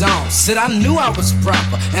of his own. Said I knew I was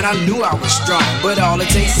proper and I knew I was strong, but all it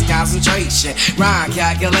takes is concentration, rhyme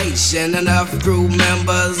calculation, enough crew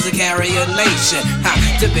members to carry a nation.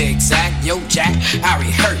 To be exact, yo Jack, I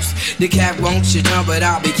rehearse. The cat won't shit down, but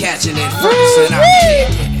I'll be catching it first, and I'm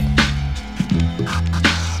kicking it.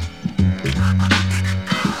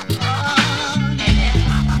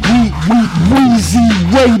 Weezy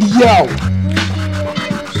Radio.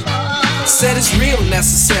 Said it's real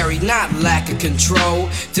necessary, not lack of control,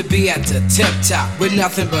 to be at the tip top with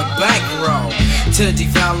nothing but bankroll. To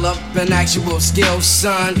develop an actual skill,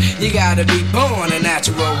 son, you gotta be born a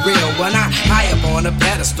natural real one. Not high up on a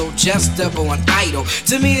pedestal, just up on idol.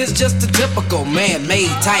 To me it's just a typical man-made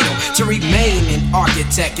title, to remain an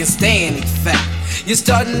architect and stay in effect. You're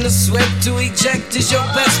starting to sweat to eject is your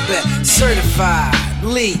best bet. Certified,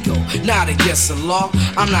 legal, not against the law.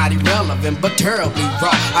 I'm not irrelevant, but terribly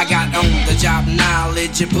raw. I got on-the-job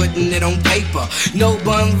knowledge and putting it on paper. No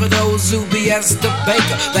bun for those who BS the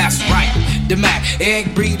baker. That's right, the Mac,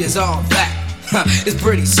 egg breed is all that. It's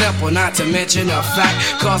pretty simple, not to mention a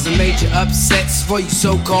fact causing major upsets for you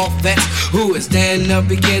so-called vets who is there in the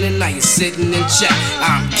beginning, now you're sitting in check.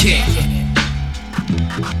 I'm kicking it.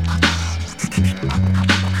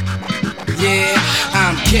 Yeah,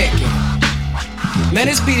 I'm kicking. Man,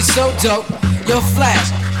 this beat is so dope. Yo, Flash,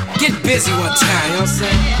 get busy one time, you know what I'm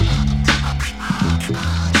saying?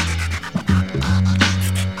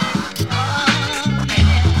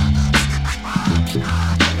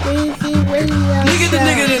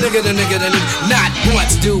 Nigga. Not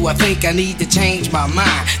once do I think I need to change my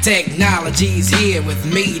mind. Technology's here with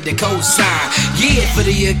me to co-sign. Yeah, for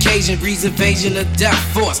the occasion, breeze invasion of death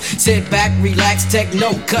force. Sit back, relax, take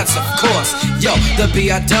no cuts, of course. Yo, the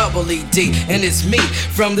B-I-double-E-D, and it's me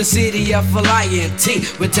from the city of L-I-N-T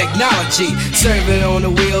with technology. Serving on the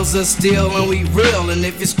wheels of steel, and we real. And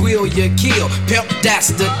if you squeal, you kill. Pimp, that's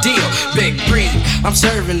the deal. Big breed, I'm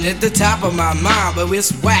serving at the top of my mind, but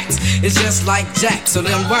it's wax. It's just like Jack, so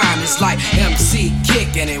then wine is like MC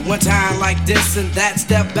kicking it. One time like this and that,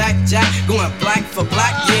 step back Jack, going black for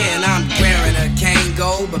black, yeah. And I'm wearing a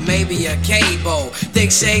Kango, but maybe a cable.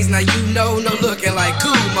 Thick shades, now you know, no looking like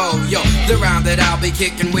Kumo. Yo, the round that I'll be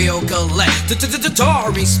kicking will collect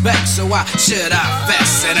total respect, so why should I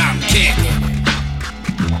fess? And I'm kicking it.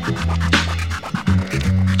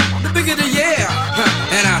 The bigger the yeah,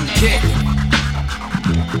 and I'm kicking it.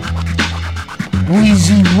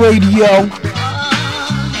 Weezy Radio.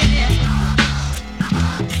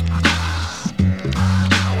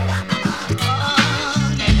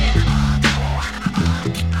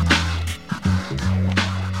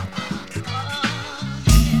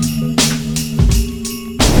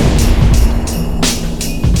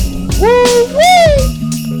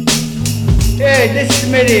 Hey, this is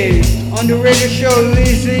Smitty on the radio show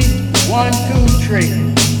Lizzy 1, 2, 3.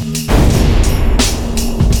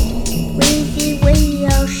 Weezy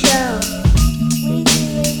Radio Show. Weezy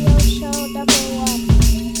Radio Show #1.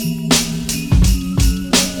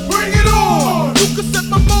 Bring it on! You can set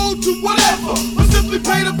my mode to whatever, or simply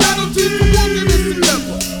pay the penalty for walking this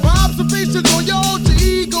endeavor. My observations on your alter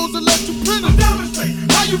egos will let you print and demonstrate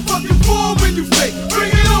how you fucking form when you fake.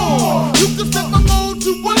 Bring it on! You can set my mode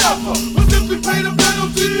to whatever, or simply pay the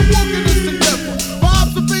penalty for walking this endeavor. My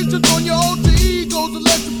observations on your alter egos will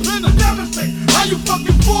let you print and demonstrate how you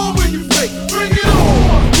fucking form when you fake. Bring it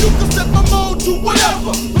on! You can set my mode to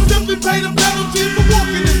whatever, or simply pay the penalty for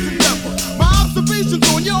walking this endeavor. My observations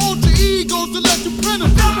on your alter egos will let you print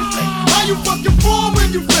and demonstrate how you fucking form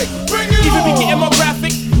when you fake. Bring it Even on! be getting more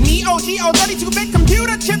graphic. Neo Geo 32-bit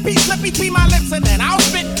computer chip piece slip between my lips and then I'll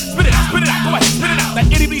spit it out, go ahead, spit it out.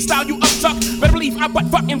 That itty style you upchuck. Better believe I butt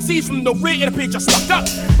fuck MCs from the rear, it appears just stuck up.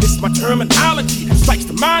 It's my terminology that strikes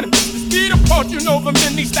the mind and puts the speed apart. You know the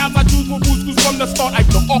many styles I choose with booze from the start. I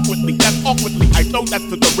flow awkwardly, that's awkwardly. I flow, that's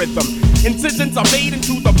to the rhythm. Incisions are made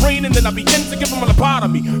into the brain and then I begin to give them a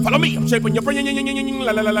lobotomy. Follow me, I'm shaping your brain.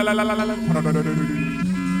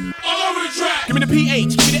 All over the track. Give me the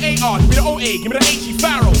PH, give me the AR, give me the OA, give me the HE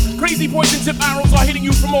Pharaoh. Crazy poison tip arrows are hitting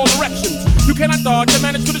you from all directions. You cannot dodge and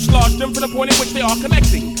manage to dislodge them from the point at which they are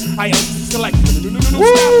connecting. I am selecting.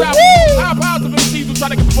 How about the MCs who try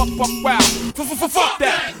to get fuck wow? Fuck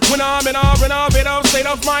that. When I'm in a state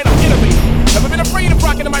of mind, I'm innovating. Never been afraid of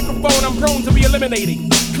rocking the microphone, I'm prone to be eliminating.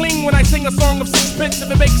 Cling when I sing a song of sixpence, if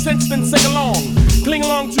it makes sense, then sing along. Cling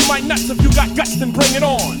along to my nuts, if you got guts, then bring it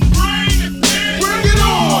on. Bring it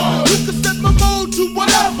on! You can set my mode to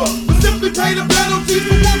whatever, but simply pay the penalties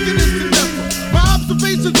for walking this endeavor. My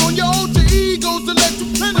observations on your alter egos to let you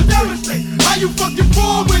penetrate. How you fucking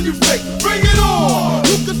fall when you fake? Bring it on!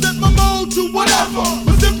 You can set my mode to whatever,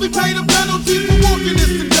 but simply pay the penalties for walking this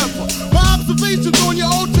endeavor. My observations on your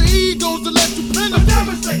alter egos to let you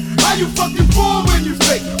penetrate. How you fucking fall when you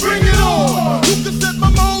fake? Bring it on! You can set my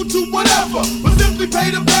mode to whatever, but simply pay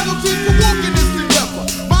the penalties for walking this endeavor.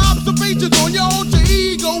 My observations on your alter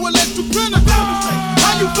ego will let you penetrate.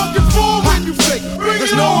 How you fucking fall when you fake? Bring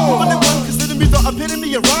There's it no on! woman that one consider me the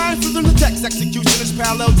epitome of rhyme. From the text execution is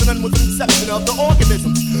parallel to none with the inception of the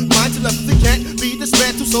organisms. My telepathy can't be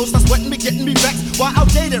dismantled, so stop sweating me, getting me vexed. While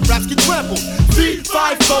outdated raps get trampled.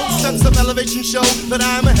 3-5-4 steps of elevation show that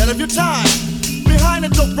I'm ahead of your time. Behind a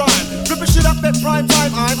dope rhyme, ripping shit up at prime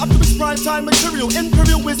time. I'm Optimus prime time material,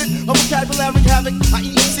 imperial wizard of vocabulary havoc. I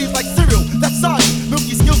eat MCs like cereal, that's soggy.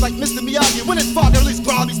 Milky skills like Mr. Miyagi. When it's fog, at least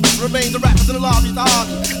groggy spits remain the rappers in the lobby to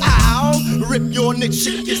argue. Ow, rip your nick,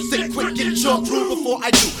 shit get sick quick, get your crew before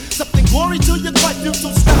I do something glory to your quite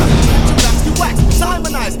futile style. Your raps you wax,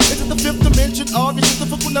 simonize into the fifth dimension of your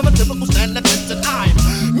typical, never typical stand attention. I'm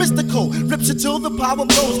mystical, rips you till the power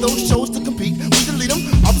blows. Those shows to compete, we delete them,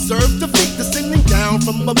 observe defeat, descending down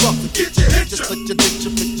from above to get your hit. Just let your picture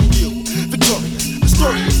you victorious,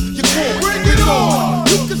 mysterious, you're cool. Bring it on!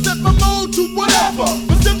 You can set my mode to whatever,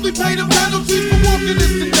 but simply pay the penalties for walking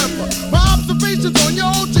this endeavor. My observations on your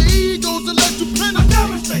alter egos to let you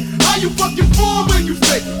penetrate. How you fucking fall when you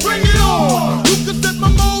fake? Bring it on! You can set my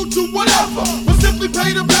mode to whatever, but simply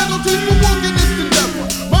pay the penalties for walking this endeavor.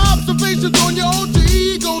 My observations on your alter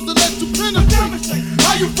egos to let you penetrate.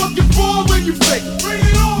 How you fucking fall when you fake? Bring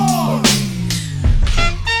it on!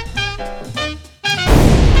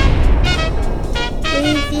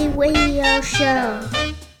 Weezy Radio Show.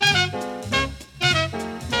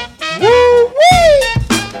 Woo-wee!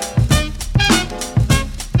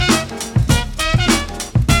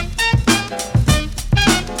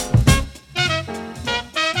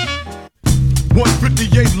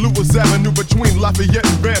 158 Lewis Avenue between Lafayette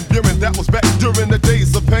and Van Buren. That was back during the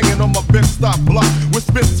days of hanging on my Bed-Stuy block with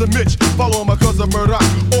Spence and Mitch, following my cousin Murdoch.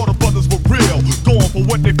 All the brothers were real, going for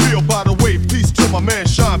what they feel. By the way, peace to my man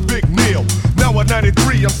Sean Big Neil. Now at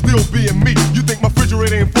 93, I'm still being me. You think my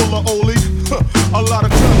refrigerator ain't full of Oli? A lot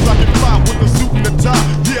of times I can fly with a suit and a tie.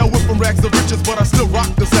 Yeah, I went from rags to riches, but I still rock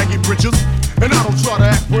the saggy britches. And I don't try to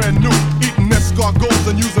act brand new, eating escargots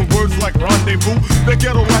and using words like rendezvous. That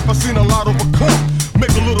ghetto life I've seen a lot overcome.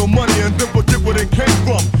 Make a little money and then forget where they came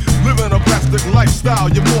from. Living a plastic lifestyle,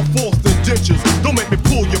 you're more false than dentures. Don't make me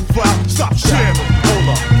pull your file, stop shamming.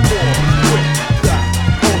 Hold up, quick, that.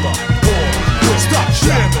 Hold up, quick, stop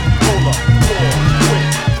shamming. Hold up, quick,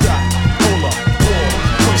 that. Hold up,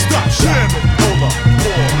 quick, stop shamming. Hold up,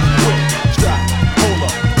 quick, that. Hold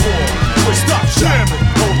up, quick, stop shamming.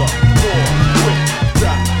 Hold up, quick,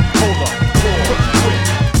 that. Hold up, quick.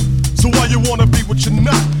 So why you wanna be what you're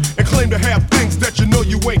not and claim to have things that you know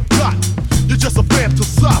you ain't got? You're just a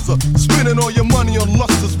fantasizer, spending all your money on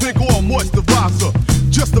lustrous pink oil moisturizer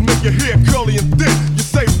just to make your hair curly and thin. You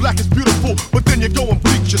say black is beautiful, but then you go and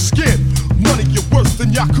bleach your skin. Money, you're worse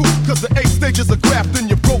than Yaku, cause the 8 stages of grafting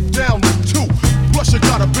you broke down to 2. Plus you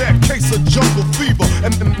got a bad case of jungle fever,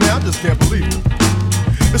 and now I just can't believe it.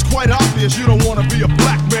 It's quite obvious you don't wanna be a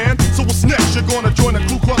black man. So what's next? You're gonna join the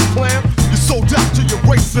Ku Klux Klan? You sold out to your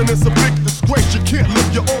race and it's a big disgrace. You can't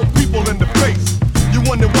look your own people in the face. You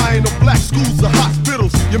wonder why ain't no black schools or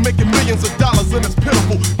hospitals. You're making millions of dollars and it's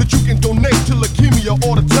pitiful that you can donate to leukemia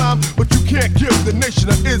all the time, but you can't give the nation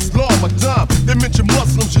of Islam a dime. They mention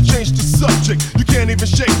Muslims, you change the subject. You can't even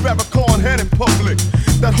shake Farrakhan hand in public.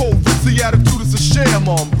 That whole ritzy attitude is a sham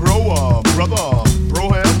on, bro. Brother,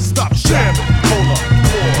 Broham, stop shamming. Hold up,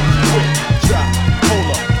 quick, drop.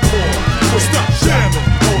 Hold up, quick, stop shamming.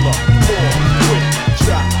 Hold up, quick,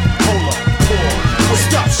 drop. Hold up, quick,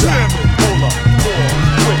 stop shamming. Hold up,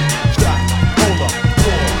 quick, drop. Hold up,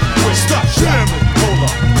 quick, stop shamming. Hold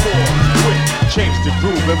up, quick, change the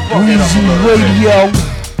groove and fuck it up a little bit. Radio.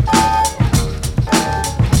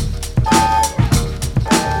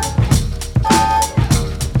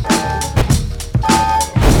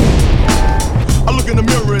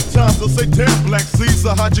 teaser. Say, damn, Black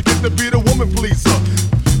Caesar, how'd you get to be the woman pleaser?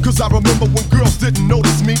 Cause I remember when girls didn't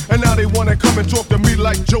notice me, and now they wanna come and talk to me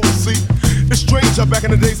like Josie. It's strange how back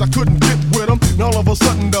in the days I couldn't get with them. Now all of a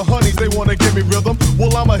sudden the honeys, they wanna give me rhythm.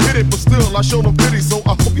 Well, I'ma hit it, but still I show them pity. So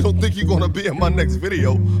I hope you don't think you're gonna be in my next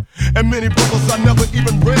video. And many brothers I never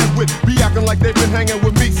even ran with be acting like they've been hanging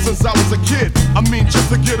with me since I was a kid. I mean, just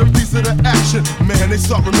to get a piece of the action. Man, they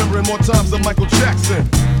start remembering more times than Michael Jackson.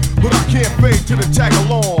 But I can't fade to the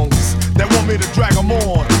tag-alongs that want me to drag them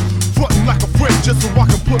on. Frontin' like a friend just so I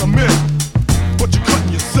can put them in. But you're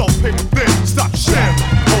cutting yourself paper thin. Stop shamming.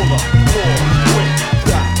 Hold up, wait,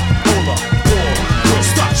 stop. Hold up, wait,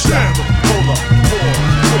 stop shamming. Hold up,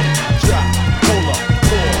 wait, stop. Hold up,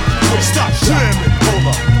 wait, stop shamming.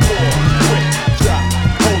 Hold up, wait, stop.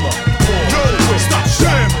 Hold up, wait, stop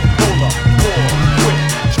shamming. Hold up, wait,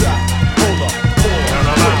 stop. Hold up, and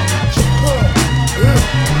I'm out.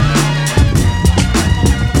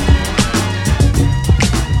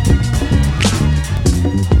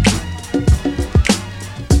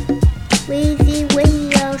 Weezy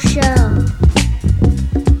Radio Show.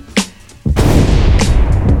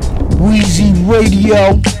 Weezy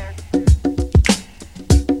Radio.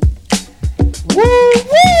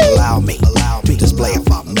 Allow me to display if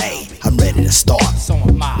I may. I'm ready to start.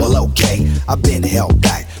 Well, okay, I've been held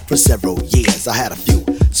back for several years. I had a few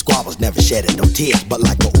squabbles, never shedding no tears. But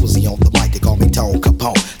like a Uzi on the mic, they call me Tone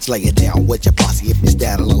Capone. Slay it down with your posse if you're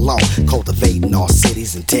standing alone. Cultivating all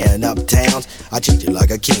cities and tearing up towns. I treat you like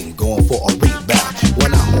a king, going for a rebound.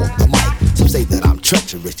 When I hold the mic, some say that I'm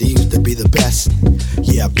treacherous. You used to be the best.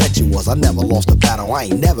 Yeah, I bet you was. I never lost a battle. I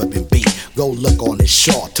ain't never been beat. Go look on this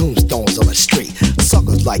shore, tombstones on the street.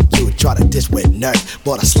 Suckers like you try to diss with nerve,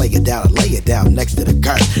 but I slay it down and lay it down next to the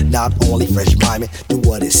curb. Not only fresh rhyming, do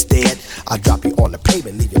what instead. I drop you on the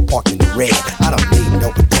pavement, leave you parked in the red. I don't need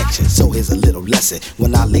no protection, so here's a little lesson.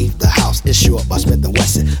 When I leave the house, it's sure by Smith &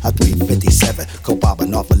 Wesson. A 357,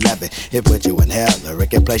 co-popping off 11. It put you in hell, or it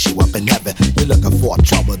can place you up in heaven. You're looking for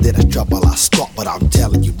trouble, then it's trouble I start. But I'm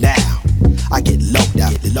telling you now, I get low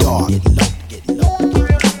down, get low, get low, get low.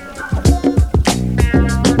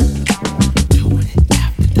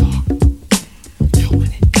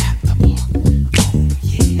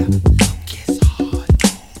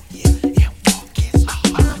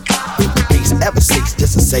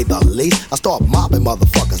 Just to say the least, I start mobbing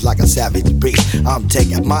motherfuckers like a savage beast. I'm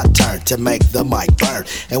taking my turn to make the mic burn,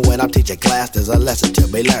 and when I'm teaching class, there's a lesson to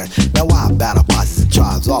be learned. Now I battle bosses and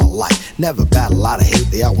tribes all alike. Never battle out of hate,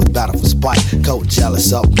 they always battle for spite. Cold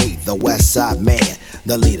jealous of me, the West Side man,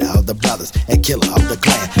 the leader of the brothers and killer of the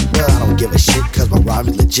clan. Well, I don't give a shit, cause my rhyme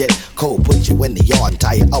is legit. Cold put you in the yard and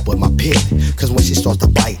tie you up with my pit. Cause when she starts to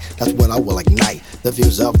bite, that's when I will ignite the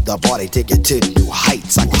views of the body, take it to new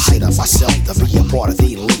heights. I consider myself to be a part of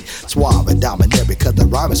the elite, suave and dominant because the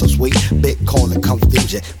rhyme is so sweet. Big call and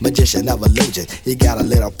confusion, magician of illusion. You got a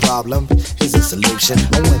little problem, here's a solution.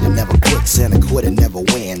 A winner never quits and a quitter never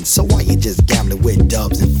wins. So why you just gambling with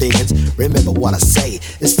dubs and fins? Remember what I say,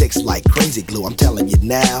 it sticks like crazy glue. I'm telling you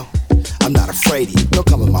now, I'm not afraid of you. Don't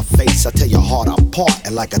come in my face, I tell your heart apart.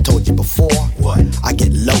 And like I told you before, what? I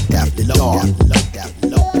get low after dark.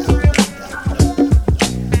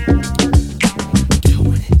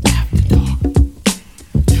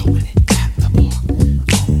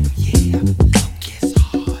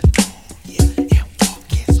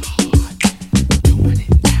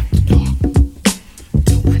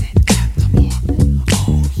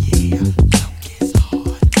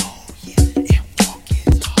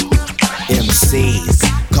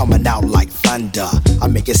 Coming out like thunder, I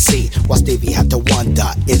make it see why Stevie had to wonder.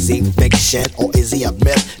 Is he fiction or is he a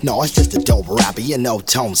myth? No, it's just a dope rapper, you know,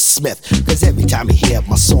 Tone Smith. Cause every time you hear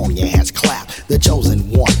my song, your hands clap. The chosen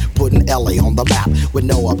one, putting LA on the map. With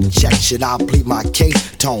no objection, I plead my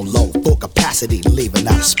case. Tone low, full capacity, leaving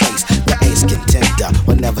out of space. The ace contender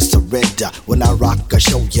will never surrender. When I rock a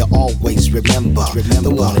show, you always remember the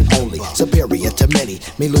one and only, superior to many.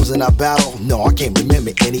 Me losing a battle? No, I can't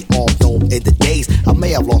remember any. Although in the days I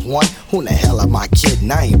may have lost one, who the hell am I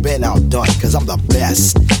kidding? I ain't been outdone, cause I'm the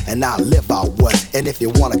best, and I live out west. And if you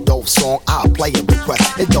want a dope song, I'll play a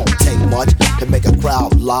request. It don't take much to make a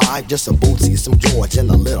crowd live. Just some Bootsy, some George, and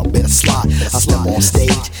a little bit of slide. I step on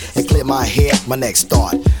stage and clear my head, my next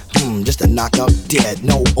thought, just to knock up dead,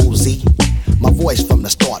 no OZ. My voice from the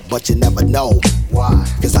start, but you never know why,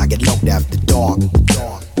 cause I get locked after dark.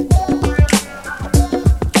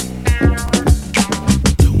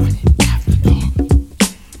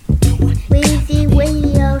 Weezy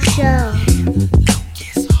Radio Show.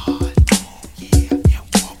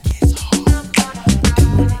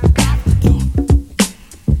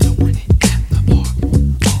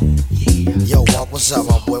 Yo, York, what's up,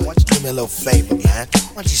 homeboy? Why don't you do me a little favor, man?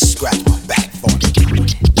 Why don't you scratch my back for me?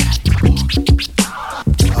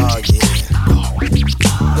 Oh, yeah.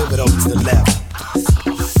 A little bit over to the left.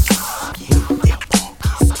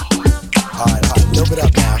 Alright, a little bit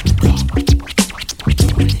up now.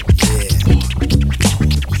 Yeah.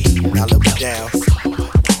 Now a little bit down.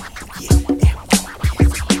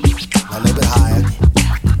 Now a little bit higher.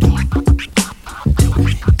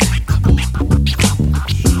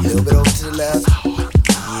 A little bit over to the left.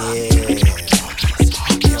 Yeah.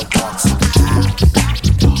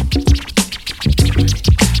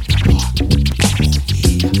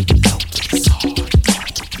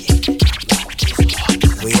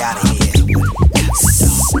 We out of here.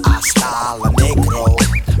 Hasta la negro.